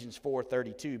 like Ephesians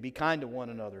 4:32. Be kind to one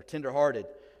another, tenderhearted,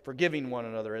 forgiving one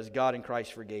another as God in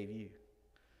Christ forgave you.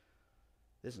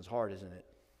 This is hard, isn't it?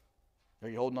 Are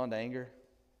you holding on to anger,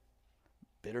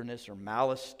 bitterness, or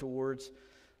malice towards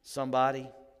somebody?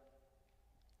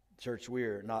 Church, we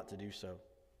are not to do so.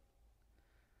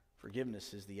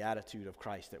 Forgiveness is the attitude of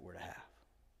Christ that we're to have.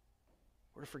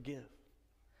 We're to forgive.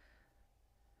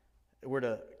 We're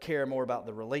to care more about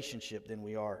the relationship than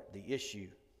we are the issue.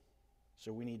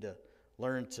 So we need to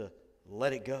learn to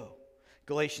let it go.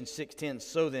 Galatians 6:10,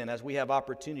 "So then, as we have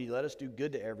opportunity, let us do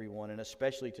good to everyone, and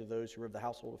especially to those who are of the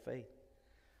household of faith."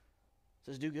 It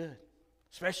says do good,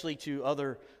 especially to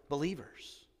other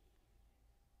believers.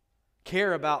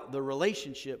 Care about the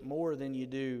relationship more than you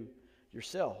do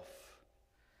yourself.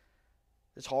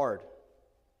 It's hard.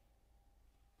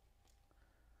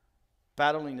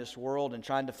 Battling this world and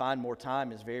trying to find more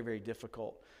time is very, very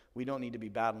difficult. We don't need to be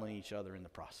battling each other in the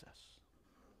process.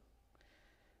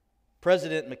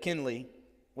 President McKinley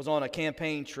was on a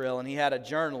campaign trail, and he had a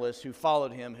journalist who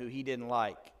followed him who he didn't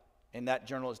like. And that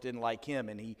journalist didn't like him.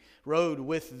 And he rode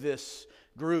with this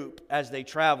group as they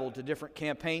traveled to different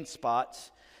campaign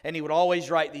spots. And he would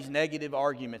always write these negative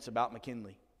arguments about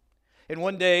McKinley. And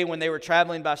one day when they were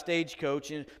traveling by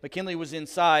stagecoach, and McKinley was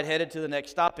inside, headed to the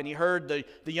next stop, and he heard the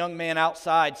young man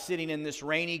outside sitting in this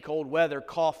rainy, cold weather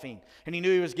coughing. And he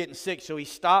knew he was getting sick, so he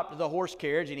stopped the horse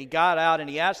carriage, and he got out, and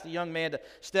he asked the young man to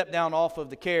step down off of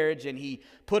the carriage, and he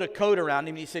put a coat around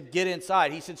him, and he said, "Get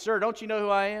inside." He said, "Sir, don't you know who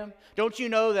I am? Don't you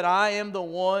know that I am the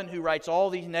one who writes all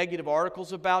these negative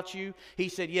articles about you?" He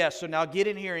said, "Yes, so now get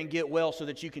in here and get well so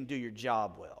that you can do your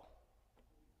job well."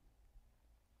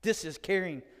 This is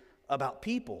caring about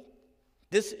people.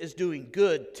 This is doing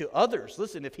good to others.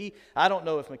 Listen, I don't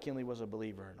know if McKinley was a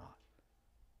believer or not.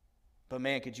 But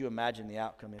man, could you imagine the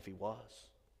outcome if he was?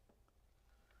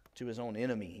 To his own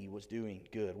enemy, he was doing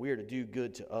good. We are to do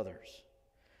good to others.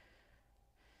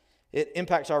 It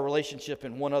impacts our relationship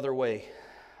in one other way.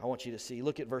 I want you to see.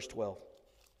 Look at verse 12.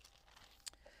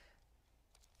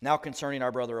 "Now concerning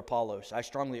our brother Apollos, I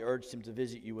strongly urged him to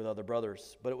visit you with other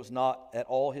brothers, but it was not at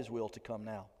all his will to come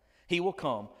now. He will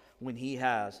come when he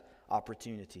has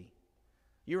opportunity."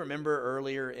 You remember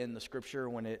earlier in the scripture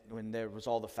when there was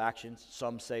all the factions?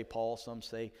 Some say Paul, some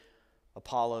say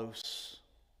Apollos.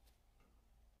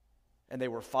 And they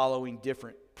were following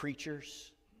different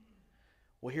preachers.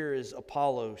 Well, here is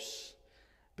Apollos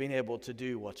being able to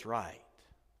do what's right.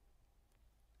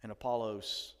 And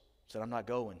Apollos said, "I'm not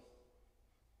going.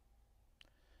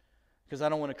 Because I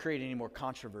don't want to create any more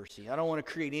controversy. I don't want to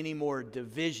create any more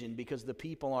division because the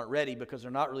people aren't ready, because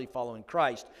they're not really following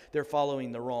Christ. They're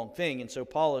following the wrong thing." And so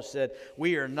Paul said,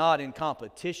 "We are not in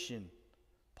competition,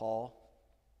 Paul.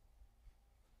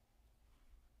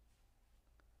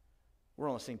 We're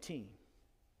on the same team.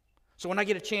 So when I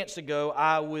get a chance to go,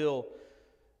 I will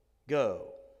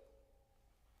go."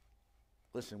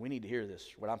 Listen, we need to hear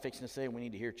this. What I'm fixing to say, we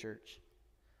need to hear, church.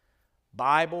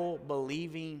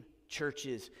 Bible-believing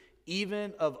churches,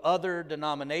 even of other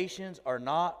denominations, are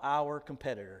not our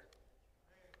competitor.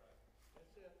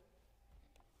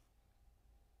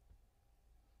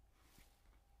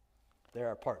 They're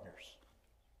our partners.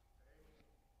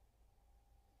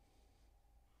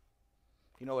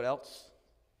 You know what else?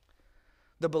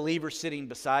 The believer sitting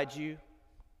beside you,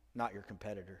 not your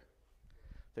competitor.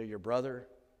 They're your brother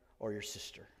or your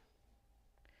sister.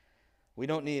 We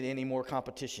don't need any more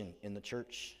competition in the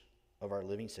church of our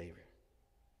living Savior.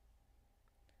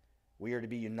 We are to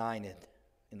be united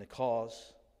in the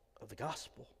cause of the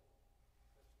gospel.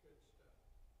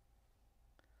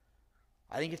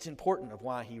 I think it's important of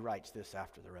why he writes this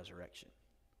after the resurrection.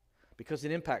 Because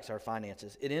it impacts our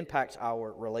finances. It impacts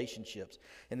our relationships.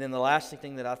 And then the last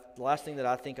thing that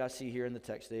I think I see here in the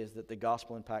text today is that the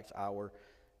gospel impacts our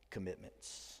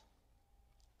commitments.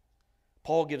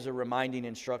 Paul gives a reminding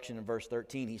instruction in verse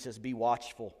 13. He says, "Be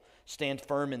watchful, Stand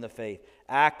firm in the faith.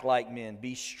 Act like men.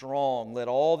 Be strong. Let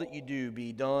all that you do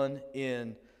be done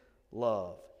in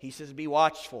love. He says, be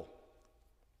watchful.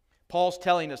 Paul's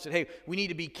telling us that, hey, we need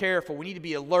to be careful. We need to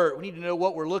be alert. We need to know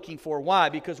what we're looking for. Why?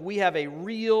 Because we have a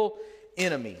real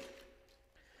enemy.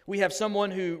 We have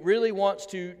someone who really wants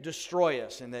to destroy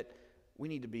us, and that we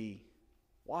need to be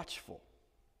watchful.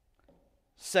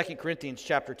 2 Corinthians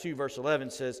chapter 2, verse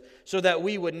 11 says, so that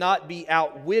we would not be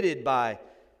outwitted by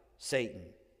Satan.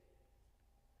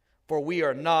 For we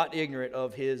are not ignorant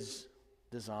of his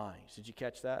designs. Did you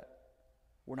catch that?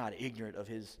 We're not ignorant of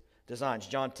his designs.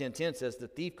 John 10:10 says, the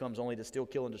thief comes only to steal,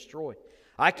 kill, and destroy.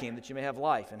 I came that you may have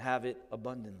life and have it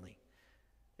abundantly.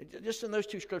 Just in those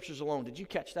two scriptures alone, did you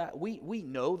catch that? We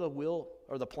know the will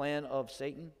or the plan of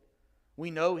Satan. We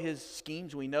know his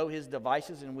schemes, we know his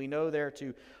devices, and we know they're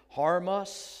to harm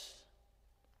us.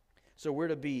 So we're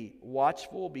to be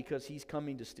watchful because he's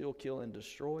coming to steal, kill, and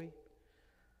destroy.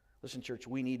 Listen, church,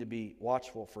 we need to be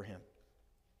watchful for him.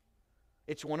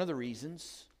 It's one of the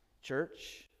reasons,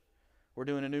 church, we're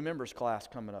doing a new members class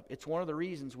coming up. It's one of the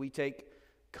reasons we take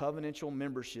covenantal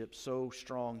membership so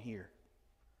strong here.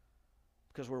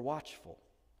 Because we're watchful.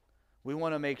 We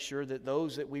want to make sure that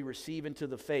those that we receive into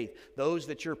the faith, those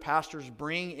that your pastors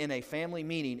bring in a family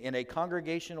meeting, in a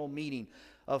congregational meeting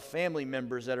of family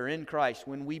members that are in Christ,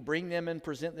 when we bring them and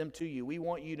present them to you, we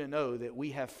want you to know that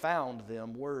we have found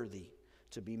them worthy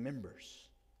to be members.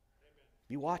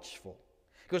 Be watchful.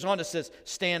 It goes on to says,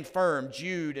 stand firm.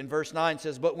 Jude in verse 9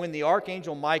 says, but when the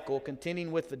archangel Michael,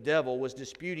 contending with the devil, was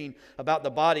disputing about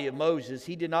the body of Moses,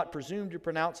 he did not presume to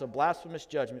pronounce a blasphemous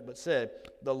judgment, but said,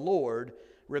 the Lord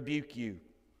rebuke you. Did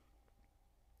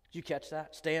you catch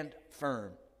that? Stand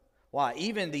firm. Why?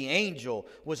 Even the angel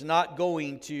was not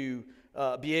going to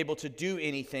be able to do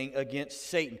anything against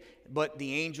Satan, but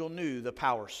the angel knew the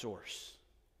power source.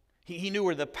 He knew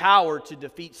where the power to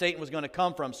defeat Satan was going to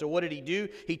come from. So what did he do?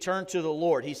 He turned to the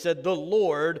Lord. He said, the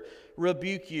Lord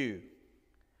rebuke you.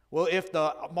 Well, if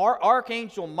the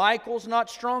archangel Michael's not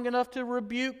strong enough to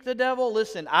rebuke the devil,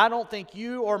 listen, I don't think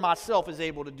you or myself is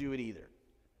able to do it either.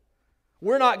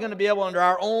 We're not going to be able, under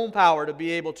our own power, to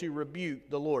be able to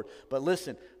rebuke the Lord. But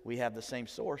listen, we have the same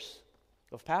source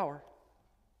of power.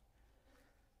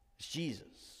 It's Jesus.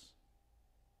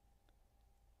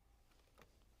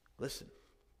 Listen,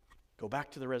 go back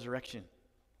to the resurrection.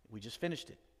 We just finished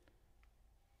it.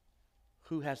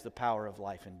 Who has the power of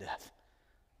life and death?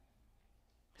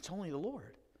 It's only the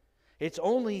Lord. It's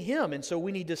only Him. And so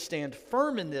we need to stand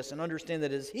firm in this and understand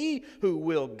that it is He who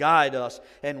will guide us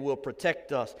and will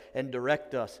protect us and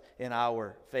direct us in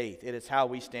our faith. It is how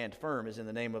we stand firm, is in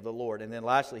the name of the Lord. And then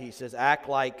lastly, he says, act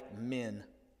like men.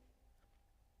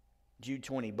 Jude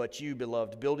 20, but you,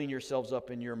 beloved, building yourselves up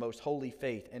in your most holy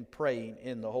faith and praying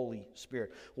in the Holy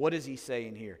Spirit. What is he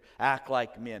saying here? Act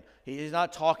like men. He's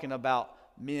not talking about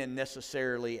men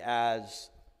necessarily as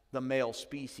the male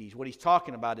species. What he's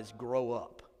talking about is grow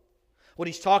up. What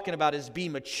he's talking about is be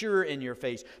mature in your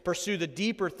faith. Pursue the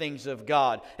deeper things of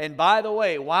God. And by the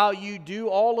way, while you do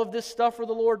all of this stuff for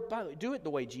the Lord, by the way, do it the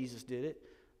way Jesus did it.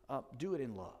 Do it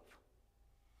in love.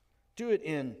 Do it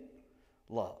in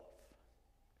love.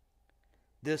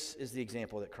 This is the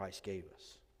example that Christ gave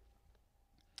us.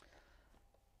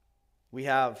 We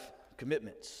have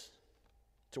commitments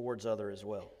towards others as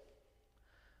well.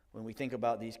 When we think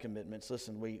about these commitments,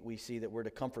 listen, we see that we're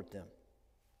to comfort them.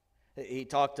 He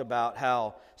talked about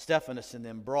how Stephanus and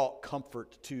them brought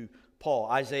comfort to Paul.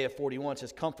 Isaiah 41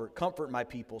 says, comfort my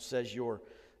people, says your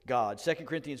God. 2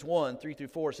 Corinthians 1,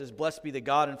 3-4 says, blessed be the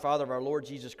God and Father of our Lord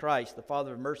Jesus Christ, the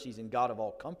Father of mercies and God of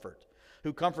all comfort,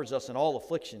 who comforts us in all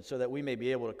affliction, so that we may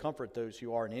be able to comfort those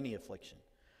who are in any affliction.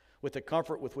 With the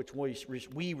comfort with which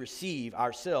we receive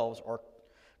ourselves are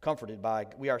comforted by,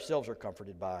 we ourselves are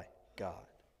comforted by God.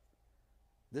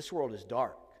 This world is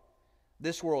dark.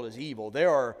 This world is evil. There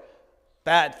are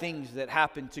bad things that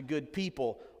happen to good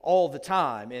people all the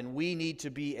time, and we need to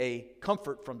be a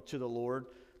comfort to the Lord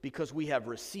because we have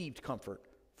received comfort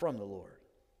from the Lord.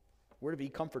 We're to be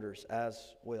comforters as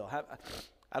well.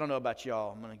 I don't know about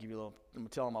y'all. I'm going to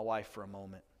tell my wife for a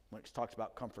moment when it talks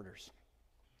about comforters.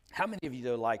 How many of you,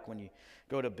 though, like when you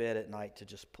go to bed at night to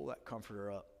just pull that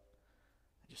comforter up,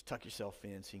 just tuck yourself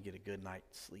in so you can get a good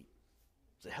night's sleep?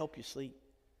 Does it help you sleep?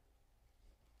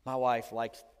 My wife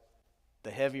likes the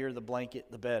heavier the blanket,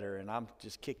 the better, and I'm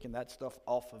just kicking that stuff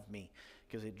off of me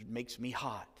because it makes me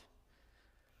hot.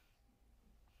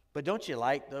 But don't you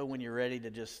like, though, when you're ready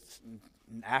to just,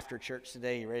 after church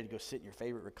today, you're ready to go sit in your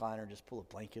favorite recliner and just pull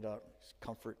a blanket up, just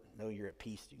comfort, know you're at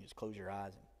peace, you can just close your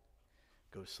eyes and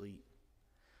go to sleep.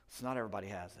 It's not everybody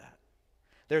has that.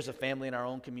 There's a family in our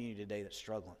own community today that's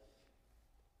struggling.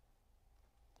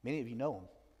 Many of you know them.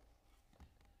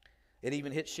 It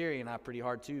even hit Sherry and I pretty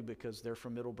hard too because they're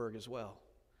from Middleburg as well.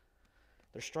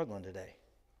 They're struggling today.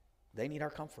 They need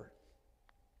our comfort.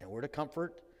 And we're to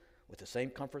comfort with the same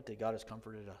comfort that God has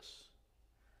comforted us.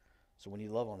 So we need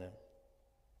to love on them.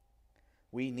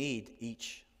 We need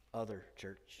each other,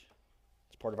 church.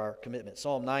 It's part of our commitment.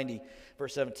 Psalm 90,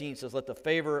 verse 17 says, "Let the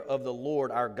favor of the Lord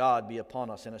our God be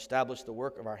upon us, and establish the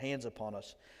work of our hands upon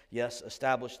us. Yes,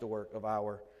 establish the work of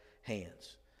our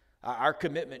hands." Our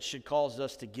commitment should cause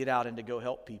us to get out and to go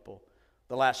help people.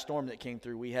 The last storm that came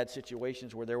through, we had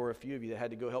situations where there were a few of you that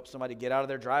had to go help somebody get out of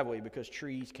their driveway because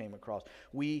trees came across.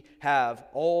 We have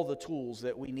all the tools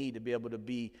that we need to be able to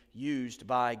be used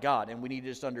by God. And we need to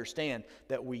just understand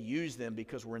that we use them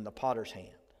because we're in the potter's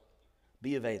hand.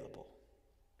 Be available.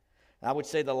 I would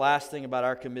say the last thing about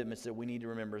our commitments that we need to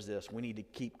remember is this. We need to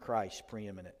keep Christ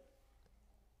preeminent.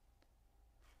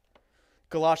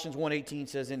 Colossians 1:18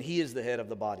 says, "And He is the head of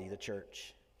the body, the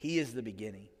church. He is the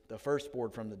beginning, the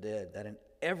firstborn from the dead, that in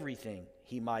everything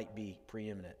He might be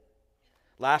preeminent."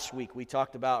 Last week we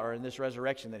talked about, or in this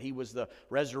resurrection, that He was the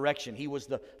resurrection. He was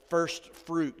the first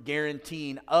fruit,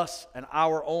 guaranteeing us and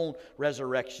our own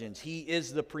resurrections. He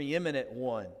is the preeminent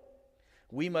one.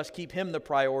 We must keep Him the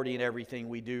priority in everything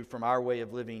we do, from our way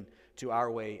of living to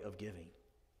our way of giving.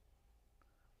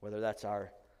 Whether that's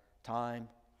our time,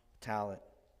 talent,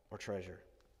 or treasure.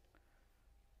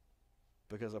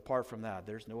 Because apart from that,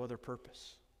 there's no other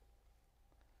purpose.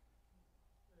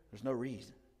 There's no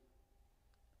reason.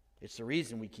 It's the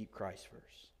reason we keep Christ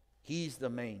first. He's the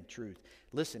main truth.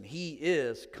 Listen, He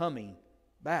is coming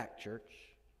back,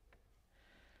 church.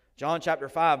 John chapter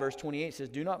 5, verse 28 says,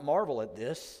 "Do not marvel at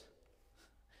this."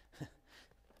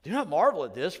 Do not marvel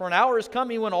at this, for an hour is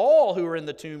coming when all who are in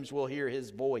the tombs will hear His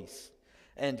voice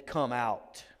and come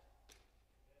out.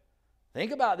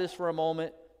 Think about this for a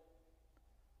moment.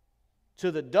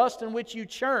 To the dust in which you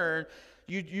churn,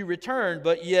 you return,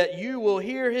 but yet you will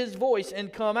hear His voice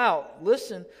and come out.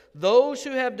 Listen, those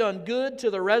who have done good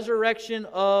to the resurrection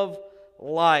of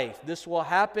life. This will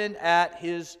happen at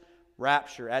His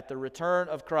rapture, at the return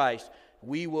of Christ.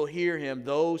 We will hear Him.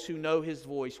 Those who know His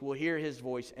voice will hear His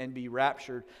voice and be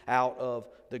raptured out of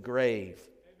the grave.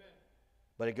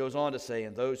 But it goes on to say,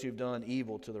 "And those who've done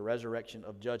evil to the resurrection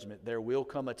of judgment." There will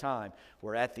come a time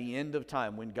where at the end of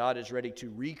time, when God is ready to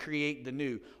recreate the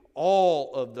new,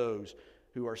 all of those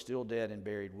who are still dead and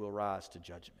buried will rise to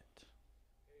judgment.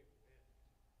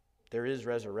 There is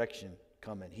resurrection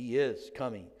coming. He is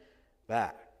coming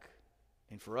back.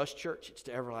 And for us, church, it's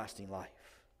to everlasting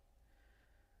life.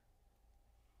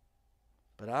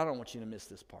 But I don't want you to miss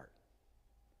this part.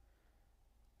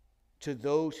 To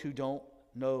those who don't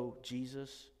know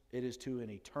Jesus, it is to an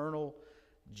eternal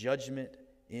judgment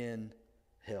in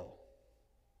hell.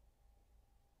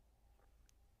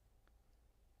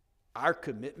 Our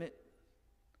commitment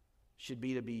should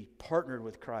be to be partnered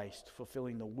with Christ,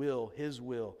 fulfilling the will, His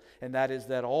will, and that is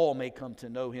that all may come to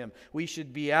know Him. We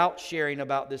should be out sharing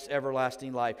about this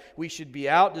everlasting life. We should be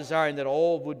out desiring that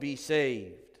all would be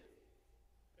saved.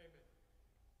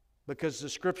 Because the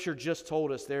Scripture just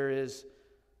told us there is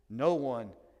no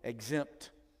one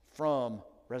exempt from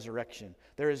resurrection.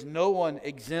 There is no one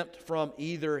exempt from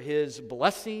either His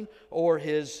blessing or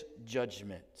His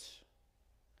judgment.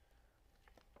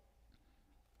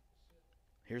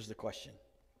 Here's the question.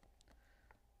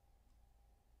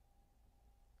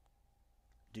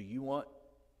 Do you want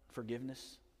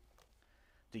forgiveness?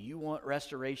 Do you want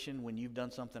restoration when you've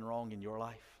done something wrong in your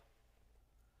life?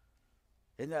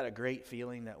 Isn't that a great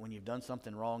feeling, that when you've done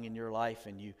something wrong in your life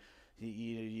and you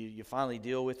finally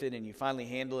deal with it and you finally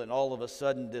handle it, and all of a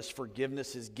sudden this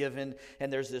forgiveness is given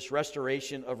and there's this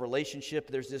restoration of relationship.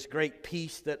 There's this great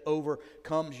peace that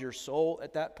overcomes your soul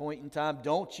at that point in time.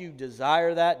 Don't you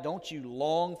desire that? Don't you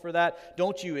long for that?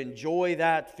 Don't you enjoy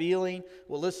that feeling?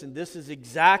 Well, listen, this is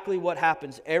exactly what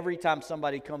happens every time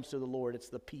somebody comes to the Lord. It's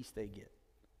the peace they get.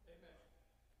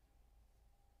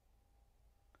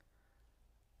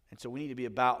 And so we need to be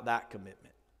about that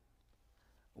commitment.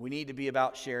 We need to be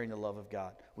about sharing the love of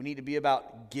God. We need to be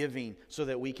about giving so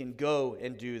that we can go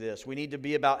and do this. We need to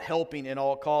be about helping in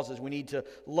all causes. We need to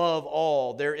love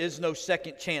all. There is no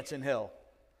second chance in hell.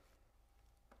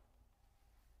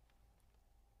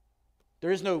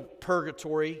 There is no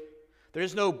purgatory. There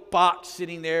is no box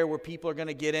sitting there where people are going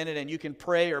to get in it and you can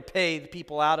pray or pay the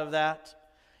people out of that.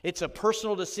 It's a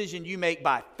personal decision you make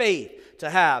by faith to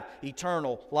have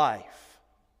eternal life.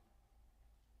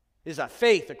 It is by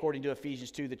faith, according to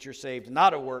Ephesians 2, that you're saved,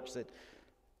 not of works that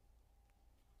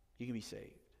you can be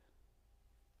saved.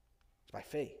 It's by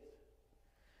faith.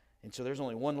 And so there's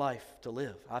only one life to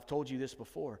live. I've told you this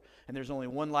before. And there's only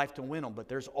one life to win them, but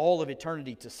there's all of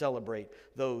eternity to celebrate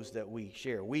those that we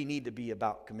share. We need to be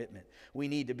about commitment. We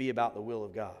need to be about the will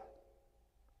of God.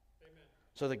 Amen.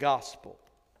 So the gospel.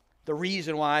 The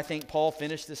reason why I think Paul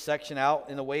finished this section out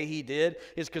in the way he did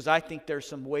is because I think there's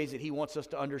some ways that he wants us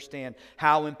to understand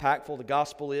how impactful the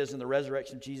gospel is and the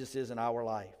resurrection of Jesus is in our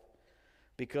life.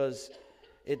 Because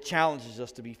it challenges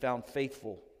us to be found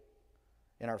faithful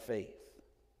in our faith,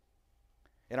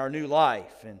 in our new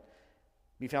life, and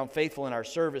be found faithful in our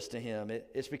service to Him.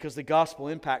 It's because the gospel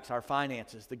impacts our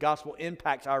finances. The gospel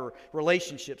impacts our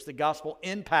relationships. The gospel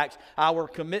impacts our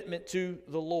commitment to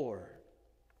the Lord.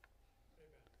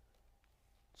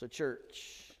 So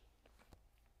church,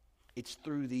 it's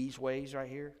through these ways right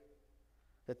here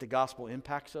that the gospel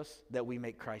impacts us, that we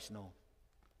make Christ known.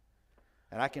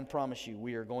 And I can promise you,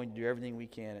 we are going to do everything we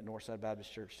can at Northside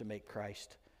Baptist Church to make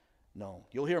Christ known.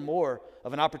 You'll hear more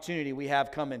of an opportunity we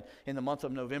have coming in the month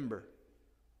of November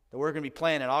that we're going to be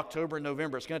planning in October and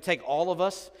November. It's going to take all of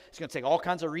us. It's going to take all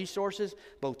kinds of resources,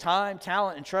 both time,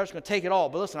 talent, and treasure. It's going to take it all.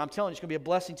 But listen, I'm telling you, it's going to be a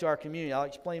blessing to our community. I'll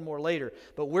explain more later.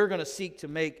 But we're going to seek to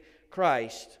make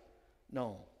Christ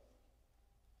known.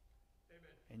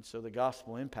 Amen. And so the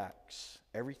gospel impacts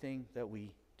everything that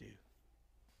we do.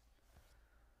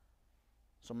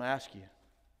 So I'm going to ask you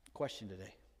a question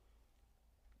today.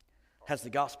 Has the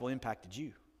gospel impacted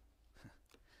you?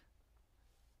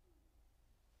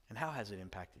 And how has it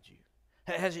impacted you?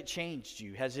 Has it changed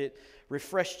you? Has it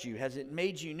refreshed you? Has it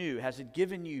made you new? Has it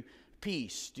given you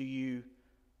peace? Do you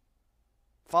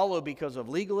follow because of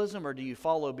legalism, or do you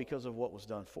follow because of what was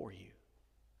done for you?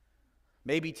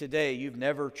 Maybe today you've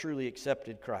never truly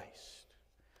accepted Christ.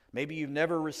 Maybe you've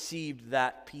never received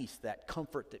that peace, that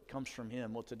comfort that comes from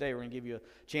Him. Well, today we're going to give you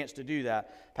a chance to do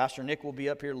that. Pastor Nick will be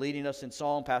up here leading us in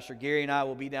song. Pastor Gary and I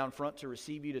will be down front to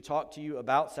receive you, to talk to you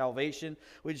about salvation.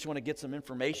 We just want to get some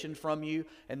information from you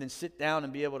and then sit down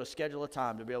and be able to schedule a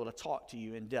time to be able to talk to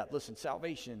you in depth. Listen,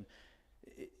 salvation,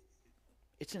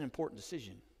 it's an important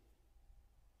decision.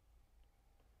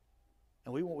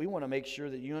 And we want to make sure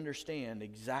that you understand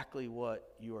exactly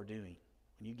what you are doing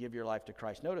when you give your life to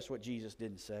Christ. Notice what Jesus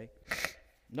didn't say.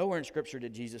 Nowhere in Scripture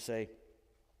did Jesus say,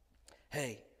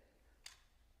 hey,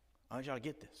 I want y'all to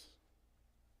get this.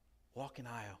 Walk an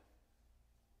aisle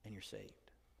and you're saved.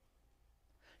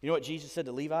 You know what Jesus said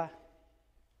to Levi?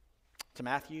 To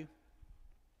Matthew?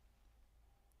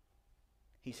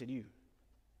 He said, you,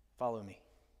 follow me.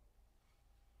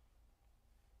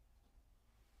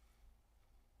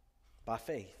 By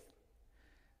faith,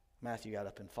 Matthew got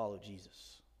up and followed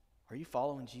Jesus. Are you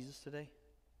following Jesus today?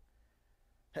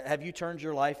 Have you turned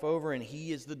your life over and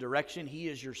He is the direction, He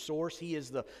is your source, He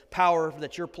is the power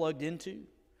that you're plugged into?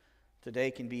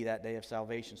 Today can be that day of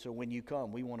salvation. So when you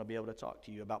come, we want to be able to talk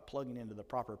to you about plugging into the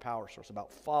proper power source,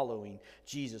 about following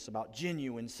Jesus, about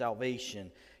genuine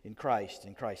salvation in Christ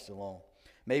alone.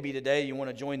 Maybe today you want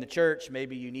to join the church.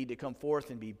 Maybe you need to come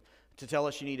forth and to tell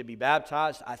us you need to be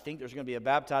baptized. I think there's going to be a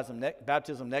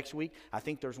baptism next week. I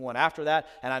think there's one after that.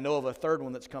 And I know of a third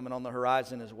one that's coming on the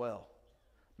horizon as well.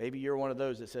 Maybe you're one of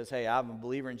those that says, hey, I'm a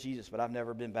believer in Jesus, but I've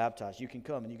never been baptized. You can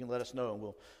come and you can let us know, and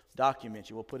we'll document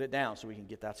you. We'll put it down so we can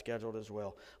get that scheduled as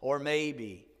well. Or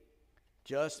maybe,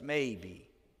 just maybe,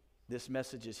 this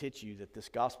message has hit you that this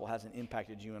gospel hasn't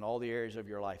impacted you in all the areas of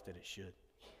your life that it should.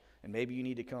 And maybe you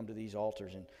need to come to these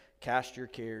altars and cast your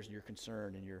cares and your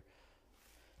concern and your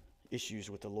issues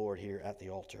with the Lord here at the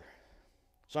altar.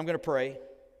 So I'm going to pray.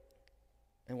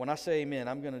 And when I say amen,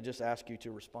 I'm going to just ask you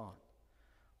to respond.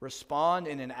 Respond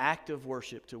in an act of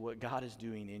worship to what God is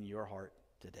doing in your heart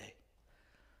today.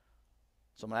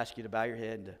 So I'm going to ask you to bow your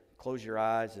head and to close your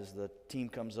eyes as the team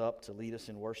comes up to lead us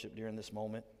in worship during this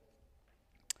moment.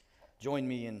 Join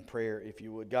me in prayer if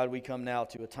you would. God, we come now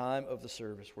to a time of the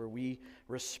service where we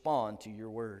respond to your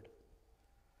word.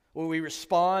 When we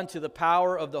respond to the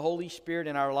power of the Holy Spirit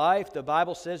in our life, the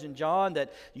Bible says in John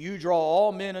that you draw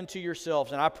all men unto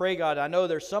yourselves. And I pray, God, I know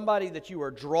there's somebody that you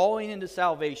are drawing into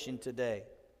salvation today.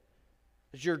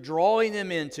 That you're drawing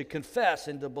them in to confess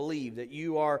and to believe that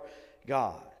you are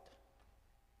God.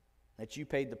 That you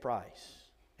paid the price.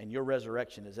 And your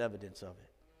resurrection is evidence of it.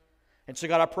 And so,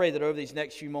 God, I pray that over these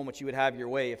next few moments you would have your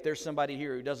way. If there's somebody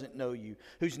here who doesn't know you,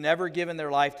 who's never given their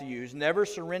life to you, who's never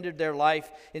surrendered their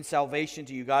life in salvation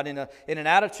to you, God, in an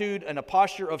attitude and a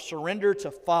posture of surrender to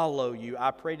follow you,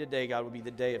 I pray today, God, will be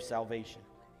the day of salvation.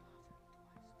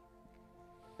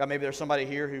 God, maybe there's somebody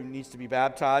here who needs to be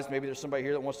baptized. Maybe there's somebody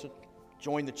here that wants to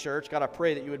join the church. God, I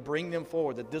pray that you would bring them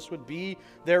forward, that this would be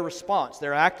their response,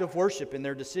 their act of worship in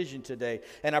their decision today.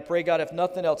 And I pray, God, if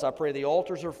nothing else, I pray the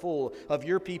altars are full of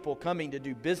your people coming to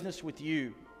do business with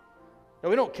you. Now,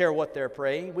 we don't care what they're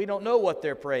praying. We don't know what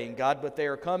they're praying, God, but they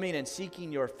are coming and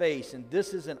seeking your face. And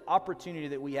this is an opportunity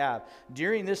that we have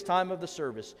during this time of the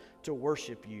service to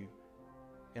worship you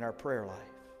in our prayer life,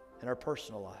 in our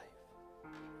personal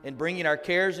life, and bringing our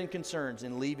cares and concerns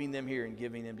and leaving them here and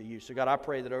giving them to you. So, God, I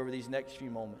pray that over these next few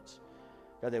moments,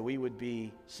 God, that we would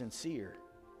be sincere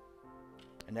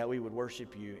and that we would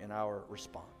worship you in our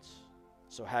response.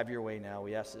 So have your way now.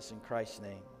 We ask this in Christ's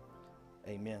name.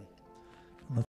 Amen.